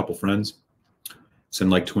like a couple friends. Send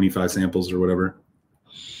like 25 samples or whatever.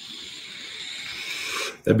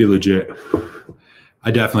 That'd be legit.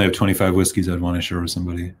 I definitely have 25 whiskeys I'd want to share with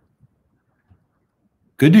somebody.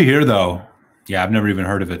 Good to hear, though. Yeah, I've never even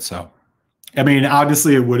heard of it. So, I mean,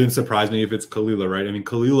 obviously, it wouldn't surprise me if it's Kalila, right? I mean,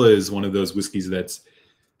 Kalila is one of those whiskeys that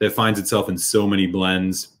finds itself in so many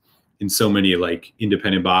blends, in so many like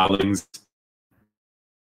independent bottlings.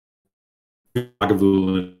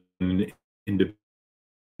 Independent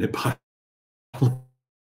bottling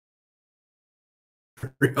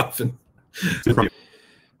very often.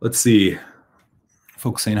 Let's see.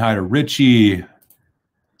 Folks saying hi to Richie.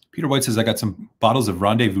 Peter White says, I got some bottles of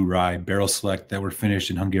Rendezvous Rye barrel select that were finished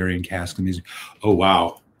in Hungarian cask. Oh,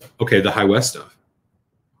 wow. Okay, the High West stuff.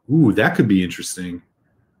 Ooh, that could be interesting.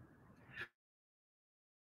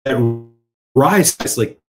 That rye is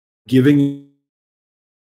like giving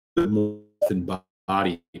more than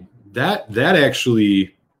body. That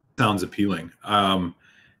actually sounds appealing.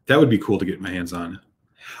 That would be cool to get my hands on.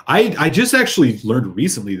 I just actually learned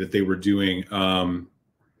recently that they were doing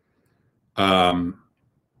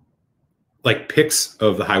like picks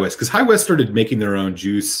of the High West, because High West started making their own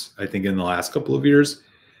juice, I think, in the last couple of years.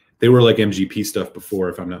 They were like MGP stuff before,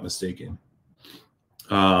 if I'm not mistaken.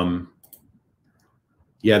 Yeah,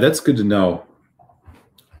 that's good to know.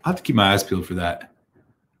 I'll have to keep my eyes peeled for that.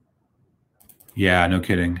 Yeah, no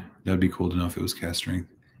kidding. That would be cool to know if it was cast strength.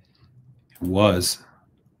 It was.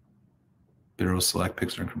 Barrel select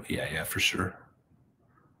picks. Yeah, for sure.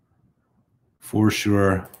 For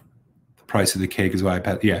sure. The price of the cake is why I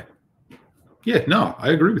paid. Yeah. Yeah, no,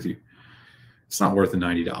 I agree with you. It's not worth the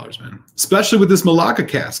 $90, man. Especially with this Malaga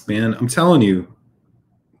cask, man. I'm telling you,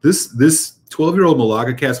 this 12-year-old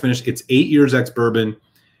Malaga cask finish, it's 8 years ex-bourbon,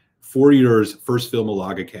 4 years first fill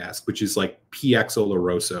Malaga cask, which is like PX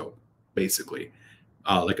Oloroso, basically,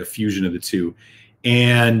 like a fusion of the two.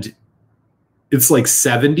 And it's like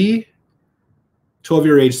 70,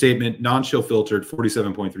 12-year age statement, non-chill filtered,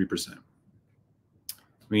 47.3%. I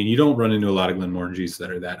mean, you don't run into a lot of Glenmorangies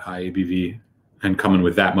that are that high ABV and coming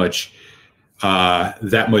with that much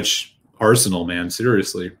arsenal, man.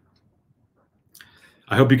 Seriously.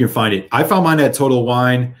 I hope you can find it. I found mine at Total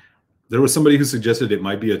Wine. There was somebody who suggested it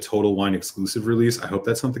might be a Total Wine exclusive release. I hope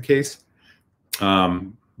that's not the case.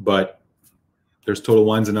 But there's Total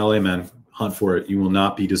Wines in LA, man. Hunt for it. You will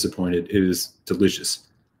not be disappointed. It is delicious.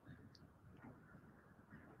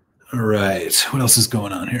 All right. What else is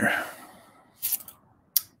going on here?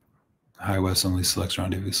 High West only selects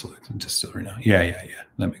Rendezvous Select and Distillery now. Yeah.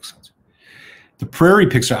 That makes sense. The Prairie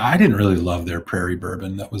Picture, I didn't really love their Prairie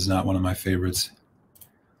Bourbon. That was not one of my favorites.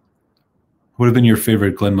 What would have been your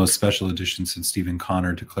favorite Glenmoe Special Edition since Stephen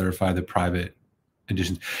Connor to clarify the private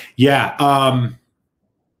editions? Yeah,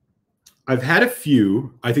 I've had a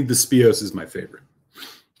few. I think the Spios is my favorite.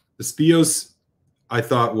 The Spios I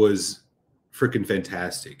thought was freaking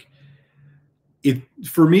fantastic.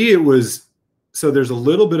 For me, it was... So there's a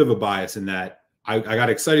little bit of a bias in that I got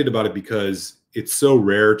excited about it because it's so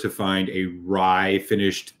rare to find a rye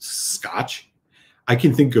finished Scotch. I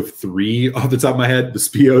can think of 3 off the top of my head. The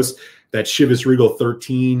Spios, that Chivas Regal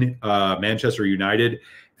 13, Manchester United,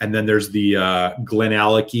 and then there's the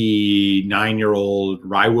Glenallachie 9-year-old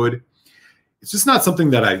Ryewood. It's just not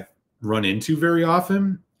something that I run into very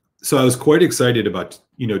often. So I was quite excited about,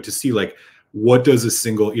 to see like, what does a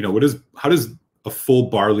single, how does a full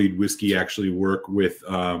barleyed whiskey actually work with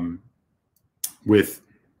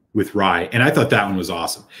rye. And I thought that one was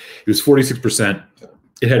awesome. It was 46%.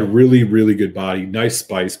 It had really, really good body, nice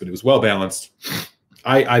spice, but it was well balanced.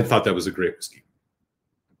 I thought that was a great whiskey.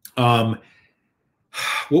 What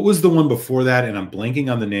was the one before that? And I'm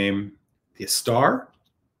blanking on the name. The Star?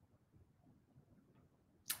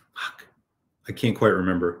 Fuck. I can't quite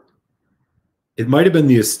remember. It might have been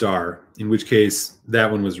the Astar, in which case that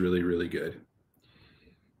one was really, really good.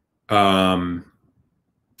 But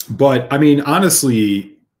I mean,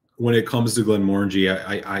 honestly, when it comes to Glenmorangie,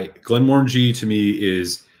 Glenmorangie to me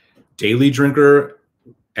is daily drinker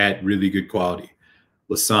at really good quality.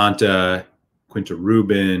 La Santa, Quinta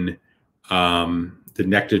Rubin, the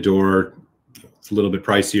Nectador, it's a little bit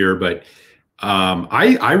pricier, but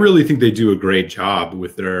I really think they do a great job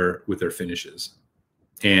with their finishes.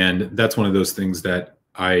 And that's one of those things that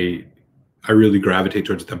I really gravitate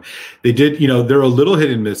towards them. They did, you know, they're a little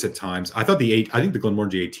hit and miss at times. I think the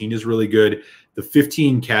Glenmorangie 18 is really good. The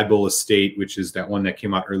 15 Cadbull Estate, which is that one that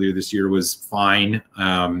came out earlier this year, was fine.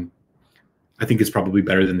 I think it's probably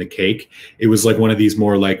better than the Cake. It was like one of these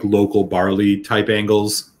more like local barley type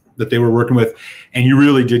angles that they were working with. And you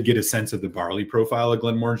really did get a sense of the barley profile of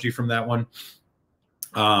Glenmorangie from that one.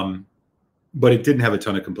 But it didn't have a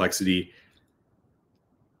ton of complexity.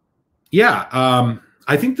 Yeah,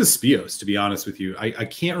 I think the Spios, to be honest with you, I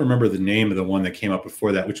can't remember the name of the one that came up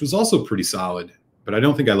before that, which was also pretty solid, but I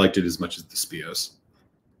don't think I liked it as much as the Spios.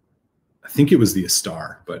 I think it was the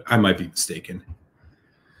Astar, but I might be mistaken.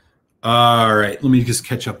 All right, let me just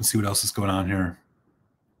catch up and see what else is going on here.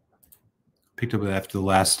 Picked up after the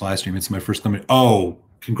last live stream. It's my first limited. Oh,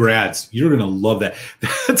 congrats. You're going to love that.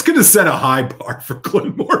 That's going to set a high bar for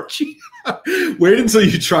Glenmorangie. Wait until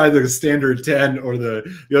you try the standard 10 or the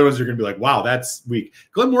other ones. You're going to be like, wow, that's weak.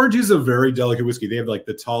 Glenmorangie is a very delicate whiskey. They have like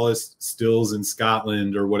the tallest stills in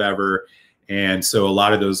Scotland or whatever. And so a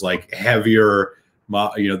lot of those like heavier,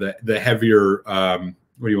 you know, the heavier, what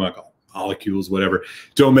do you want to call it? Molecules, whatever,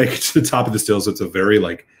 don't make it to the top of the still. So it's a very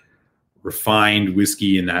like refined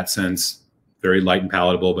whiskey in that sense, very light and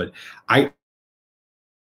palatable. But I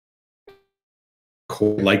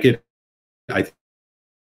like it. I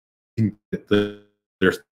think that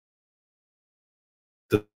there's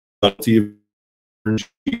the subtlety of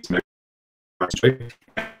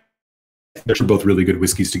they're both really good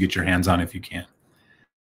whiskeys to get your hands on if you can.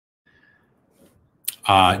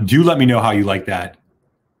 Do let me know how you like that,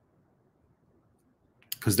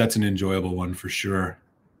 because that's an enjoyable one for sure.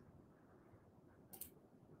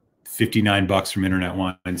 $59 from Internet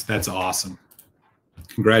Wines. That's awesome.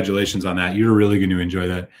 Congratulations on that. You're really going to enjoy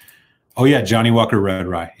that. Oh, yeah, Johnny Walker Red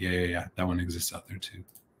Rye. Yeah. That one exists out there, too.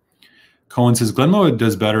 Cohen says, Glenmoe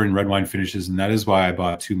does better in red wine finishes, and that is why I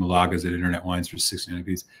bought 2 Malagas at Internet Wines for 69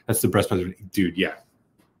 apiece. That's the best price. Dude, yeah.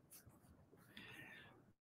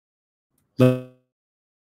 Let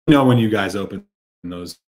me know when you guys open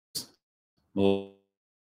those.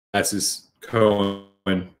 That's his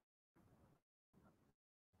Cohen.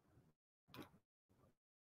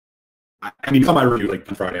 I mean, on my review like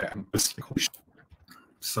on Friday,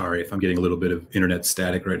 sorry if I'm getting a little bit of internet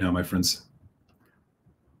static right now, my friends.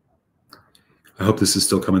 I hope this is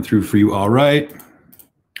still coming through for you all right.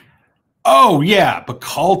 Oh, yeah,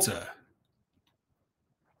 Bacalta.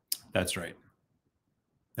 That's right.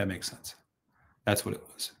 That makes sense. That's what it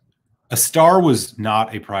was. Astar was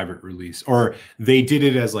not a private release, or they did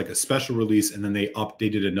it as like a special release, and then they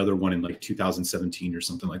updated another one in like 2017 or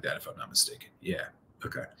something like that, if I'm not mistaken. Yeah,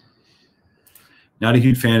 okay. Not a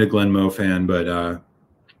huge fan of Glenmoe fan, but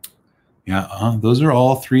yeah, those are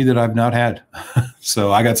all 3 that I've not had.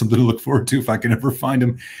 So I got something to look forward to if I can ever find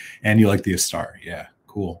them. And you like the Astar. Yeah,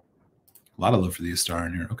 cool. A lot of love for the Astar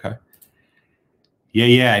in here. Okay.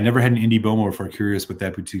 Yeah. I never had an Indie Bowmore before. Curious what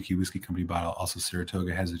that boutique whiskey company bottle. Also,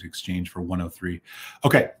 Saratoga has it exchanged for 103.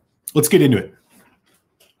 Okay, let's get into it.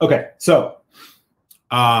 Okay, so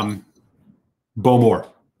Bowmore.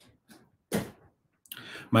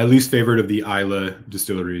 My least favorite of the Isla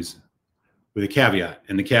distilleries, with a caveat.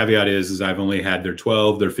 And the caveat is I've only had their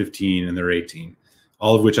 12, their 15, and their 18.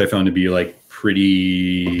 All of which I found to be like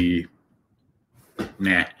pretty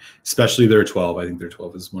nah. Especially their 12. I think their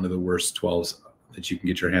 12 is one of the worst 12s that you can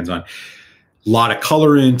get your hands on. A lot of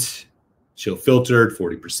colorant, chill filtered,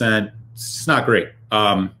 40%. It's not great.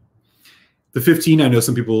 The 15, I know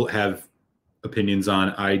some people have opinions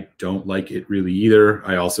on. I don't like it really either.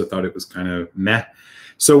 I also thought it was kind of meh.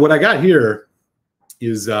 So what I got here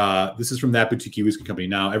is this is from That Boutique Whiskey Company.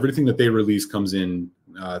 Now, everything that they release comes in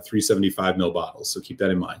 375 ml bottles, so keep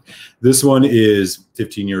that in mind. This one is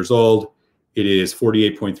 15 years old. It is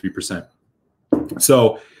 48.3%.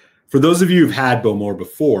 So for those of you who've had Bowmore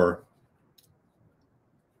before,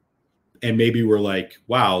 and maybe we're like,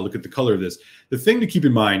 wow, look at the color of this. The thing to keep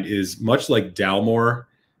in mind is, much like Dalmore,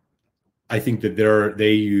 I think that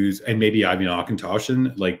they use, and maybe Ivan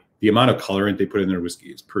Auchentoshan, like the amount of colorant they put in their whiskey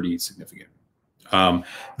is pretty significant.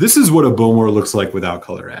 This is what a Bowmore looks like without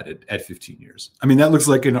color added at 15 years. I mean, that looks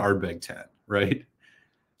like an Ardbeg 10, right?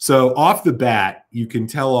 So off the bat, you can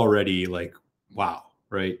tell already, like, wow,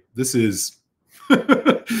 right? This is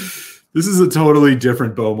this is a totally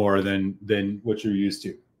different Bowmore than what you're used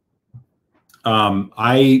to.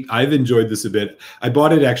 I've enjoyed this a bit. I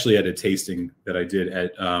bought it actually at a tasting that I did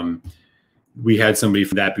at. We had somebody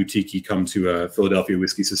from that boutique come to a Philadelphia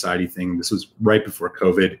Whiskey Society thing. This was right before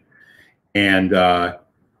COVID, and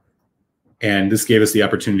this gave us the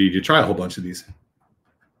opportunity to try a whole bunch of these.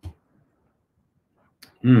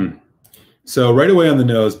 So right away on the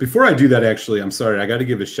nose. Before I do that, actually, I'm sorry, I got to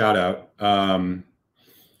give a shout out.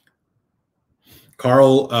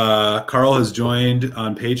 Carl has joined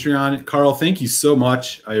on Patreon. Carl, thank you so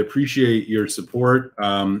much. I appreciate your support.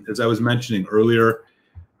 As I was mentioning earlier,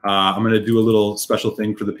 I'm going to do a little special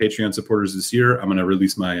thing for the Patreon supporters this year. I'm going to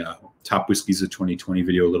release my Top Whiskeys of 2020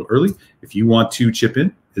 video a little early. If you want to chip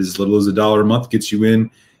in, as little as $1 a month gets you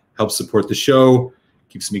in, helps support the show,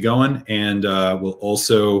 keeps me going, and will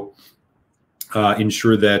also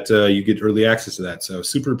ensure that you get early access to that. So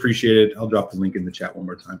super appreciate it. I'll drop the link in the chat one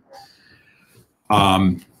more time.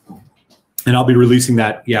 And I'll be releasing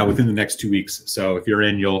that, within the next 2 weeks. So if you're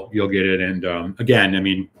in, you'll get it. And again, I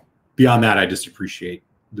mean, beyond that, I just appreciate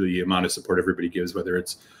the amount of support everybody gives, whether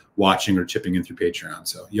it's watching or chipping in through Patreon.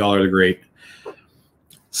 So y'all are the great.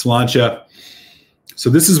 Slancha. So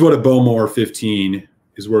this is what a Bowmore 15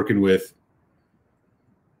 is working with.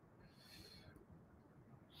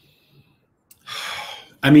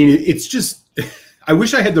 I mean, it's just, I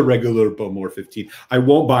wish I had the regular Bowmore 15. I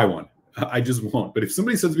won't buy one. I just won't. But if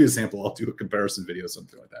somebody sends me a sample, I'll do a comparison video,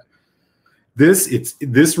 something like that.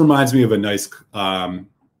 This reminds me of a nice,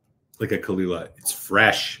 like a Kalila. It's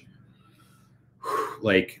fresh.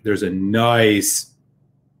 Like there's a nice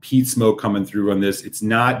peat smoke coming through on this. It's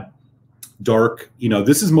not dark. You know,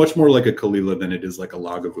 this is much more like a Kalila than it is like a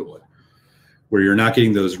Lagavulin, where you're not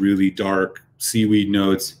getting those really dark seaweed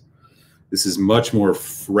notes. This is much more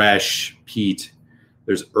fresh peat.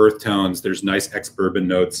 There's earth tones. There's nice ex-bourbon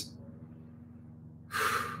notes.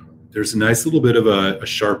 There's a nice little bit of a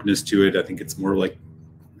sharpness to it. I think it's more like,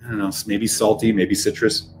 I don't know, maybe salty, maybe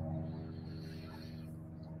citrus.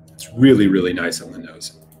 It's really, really nice on the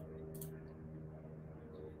nose.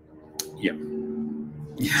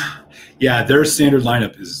 Yeah. Their standard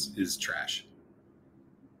lineup is trash.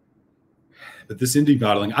 But this indie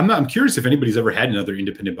bottling, I'm curious if anybody's ever had another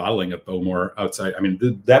independent bottling of Bowmore outside. I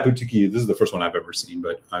mean, that boutique, this is the first one I've ever seen,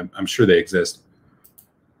 but I'm sure they exist.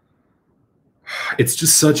 It's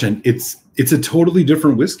just such it's a totally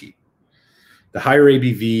different whiskey. The higher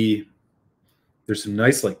ABV, there's some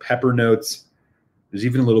nice like pepper notes. There's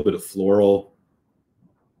even a little bit of floral.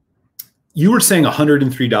 You were saying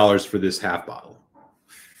 $103 for this half bottle.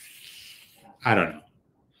 I don't know.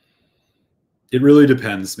 It really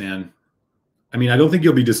depends, man. I mean, I don't think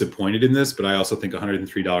you'll be disappointed in this, but I also think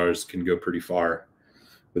 $103 can go pretty far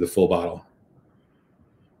with a full bottle.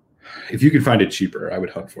 If you can find it cheaper, I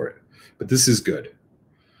would hunt for it. But this is good.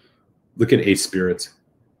 Look at Ace Spirits.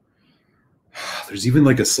 There's even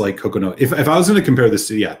like a slight coconut. If I was going to compare this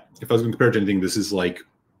to, if I was going to compare it to anything, this is like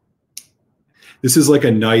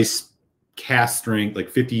a nice cast strength, like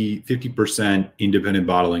 50% independent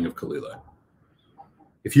bottling of Kalila.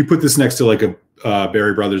 If you put this next to like a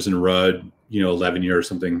Berry Brothers and Rudd, 11 year or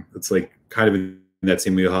something, it's like kind of in that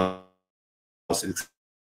same wheelhouse. Except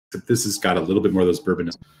this has got a little bit more of those bourbon.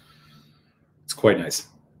 It's quite nice.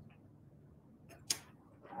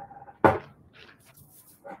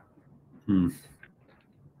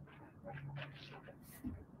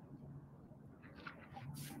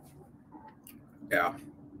 Yeah.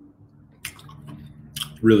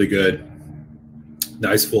 Really good.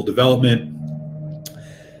 Nice full development.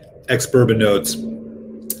 Ex-bourbon notes.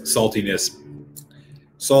 Saltiness.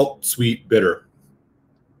 Salt, sweet, bitter.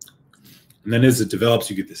 And then as it develops,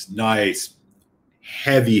 you get this nice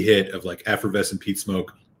heavy hit of like effervescent peat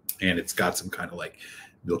smoke. And it's got some kind of like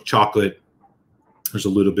milk chocolate. There's a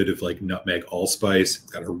little bit of like nutmeg allspice.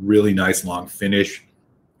 It's got a really nice long finish.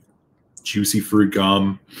 Juicy fruit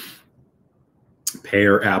gum.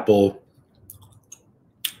 Pear, apple.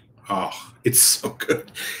 Oh, it's so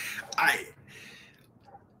good.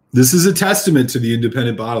 This is a testament to the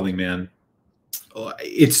independent bottling, man.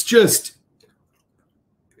 It's just,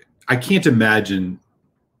 I can't imagine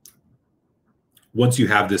once you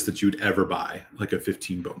have this that you would ever buy like a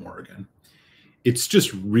 15 Bowmore again. It's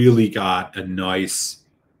just really got a nice,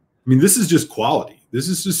 I mean, this is just quality. This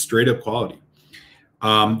is just straight up quality.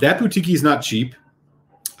 That boutique is not cheap.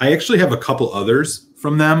 I actually have a couple others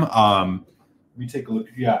from them. Let me take a look.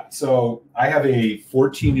 Yeah, so I have a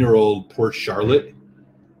 14-year-old Port Charlotte.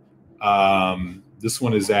 This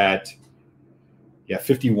one is at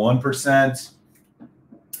 51%.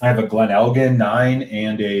 I have a Glenelgan 9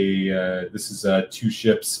 and a this is 2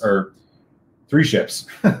 ships or 3 ships,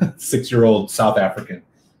 6-year-old South African.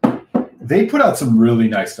 They put out some really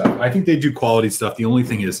nice stuff. I think they do quality stuff. The only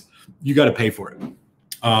thing is you got to pay for it.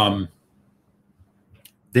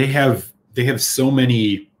 They have so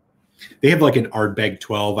many. They have like an Ardbeg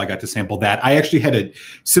 12. I got to sample that. I actually had a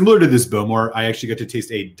similar to this Bowmore. I actually got to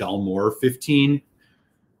taste a Dalmore 15,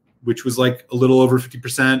 which was like a little over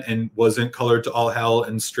 50% and wasn't colored to all hell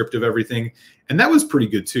and stripped of everything. And that was pretty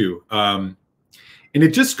good too. And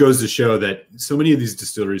it just goes to show that so many of these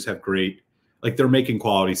distilleries have great, like they're making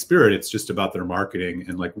quality spirit. It's just about their marketing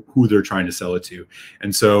and like who they're trying to sell it to.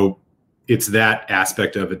 And so it's that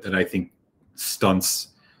aspect of it that I think stunts,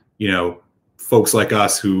 folks like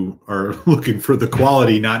us who are looking for the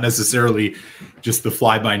quality, not necessarily just the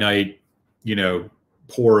fly by night,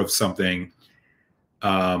 pour of something.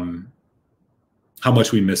 How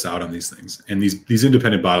much we miss out on these things. And these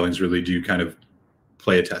independent bottlings really do kind of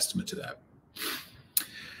play a testament to that.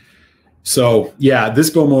 So yeah,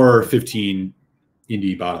 this Bowmore 15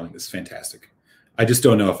 indie bottling is fantastic. I just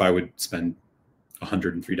don't know if I would spend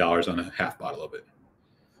 $103 on a half bottle of it.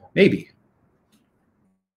 Maybe.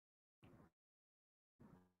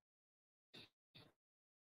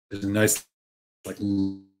 There's a nice like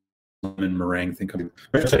lemon meringue thing coming.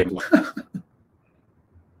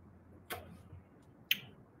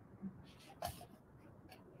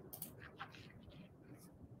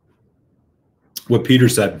 What Peter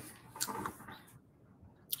said.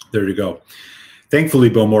 There you go. Thankfully,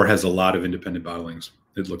 Bowmore has a lot of independent bottlings,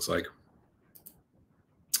 it looks like.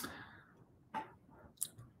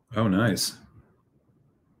 Oh, nice.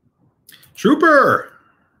 Trooper!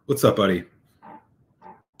 What's up, buddy?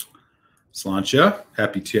 Slancha,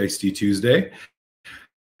 happy TXT Tuesday.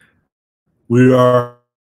 We are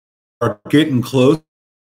getting close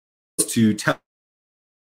to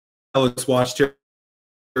Telex Watch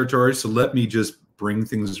territory, so let me just bring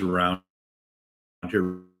things around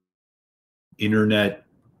here. Internet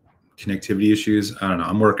connectivity issues. I don't know.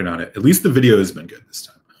 I'm working on it. At least the video has been good this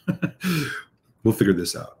time. We'll figure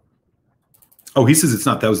this out. Oh, he says it's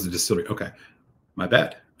not. That was the distillery. Okay. My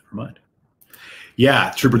bad. Never mind.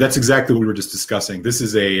 Yeah, Trooper, that's exactly what we were just discussing. This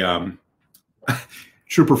is a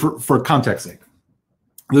Trooper, for context sake.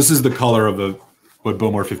 This is the color of what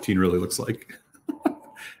Bowmore 15 really looks like. I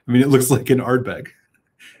mean, it looks like an Ardbeg.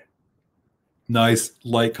 Nice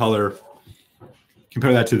light color.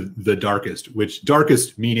 Compare that to the darkest, which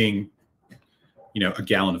darkest meaning, a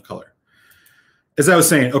gallon of color. As I was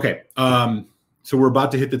saying, okay, so we're about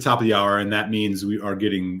to hit the top of the hour, and that means we are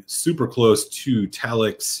getting super close to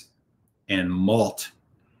Telex and Malt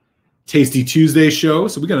Tasty Tuesday show.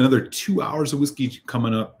 So we got another 2 hours of whiskey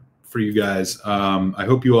coming up for you guys. I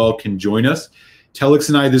hope you all can join us. Telex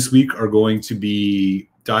and I this week are going to be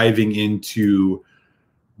diving into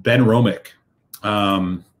Ben Romick.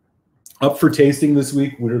 Up for tasting this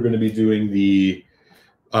week, we're going to be doing the,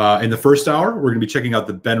 in the first hour, we're going to be checking out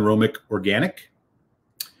the Ben Romick Organic.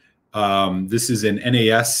 This is an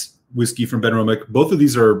NAS whiskey from Ben Romick. Both of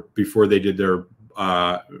these are before they did their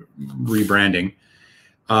rebranding.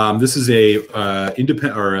 This is a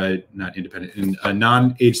independent, or not independent, a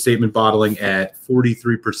non-age statement bottling at 43%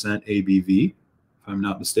 ABV, if I'm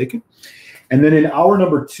not mistaken. And then in hour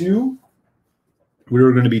number 2,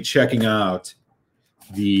 we're going to be checking out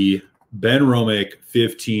the Ben Romick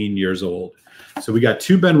 15 years old. So we got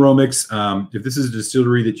 2 Ben Romicks. If this is a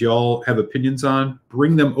distillery that y'all have opinions on,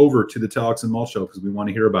 bring them over to the Telex Malt Show because we want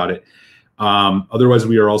to hear about it. Otherwise,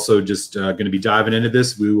 we are also just going to be diving into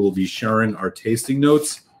this. We will be sharing our tasting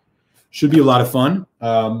notes. Should be a lot of fun.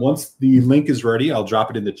 Once the link is ready, I'll drop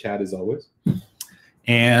it in the chat as always.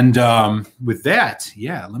 And with that,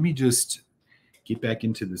 yeah, let me just get back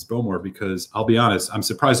into this Bowmore because I'll be honest, I'm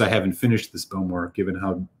surprised I haven't finished this Bowmore given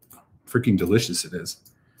how freaking delicious it is.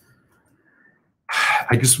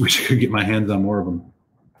 I just wish I could get my hands on more of them.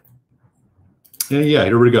 Yeah,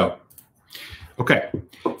 here we go. Okay,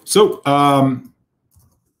 so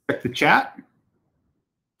check the chat.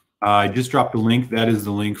 I just dropped a link. That is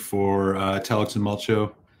the link for Telex and Malt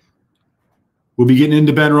Show. We'll be getting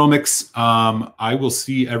into Ben Romick's. I will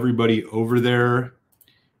see everybody over there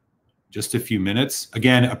just a few minutes.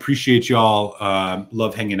 Again, appreciate y'all.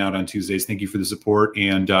 Love hanging out on Tuesdays. Thank you for the support.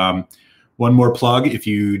 And one more plug, if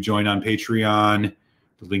you join on Patreon,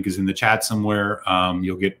 the link is in the chat somewhere.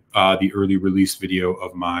 You'll get the early release video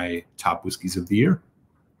of my top whiskeys of the year.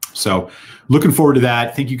 So looking forward to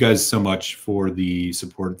that. Thank you guys so much for the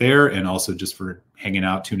support there and also just for hanging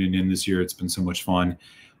out, tuning in this year. It's been so much fun.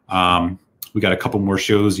 We got a couple more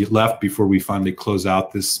shows left before we finally close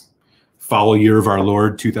out this foul year of our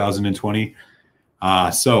Lord, 2020.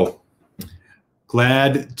 So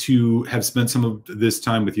glad to have spent some of this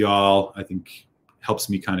time with y'all. I think helps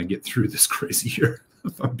me kind of get through this crazy year,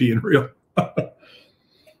 if I'm being real. All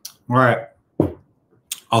right.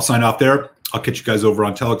 I'll sign off there. I'll catch you guys over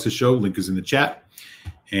on Telex's show. Link is in the chat.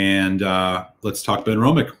 And let's talk Ben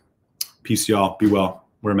Romick. Peace, y'all. Be well.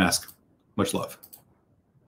 Wear a mask. Much love.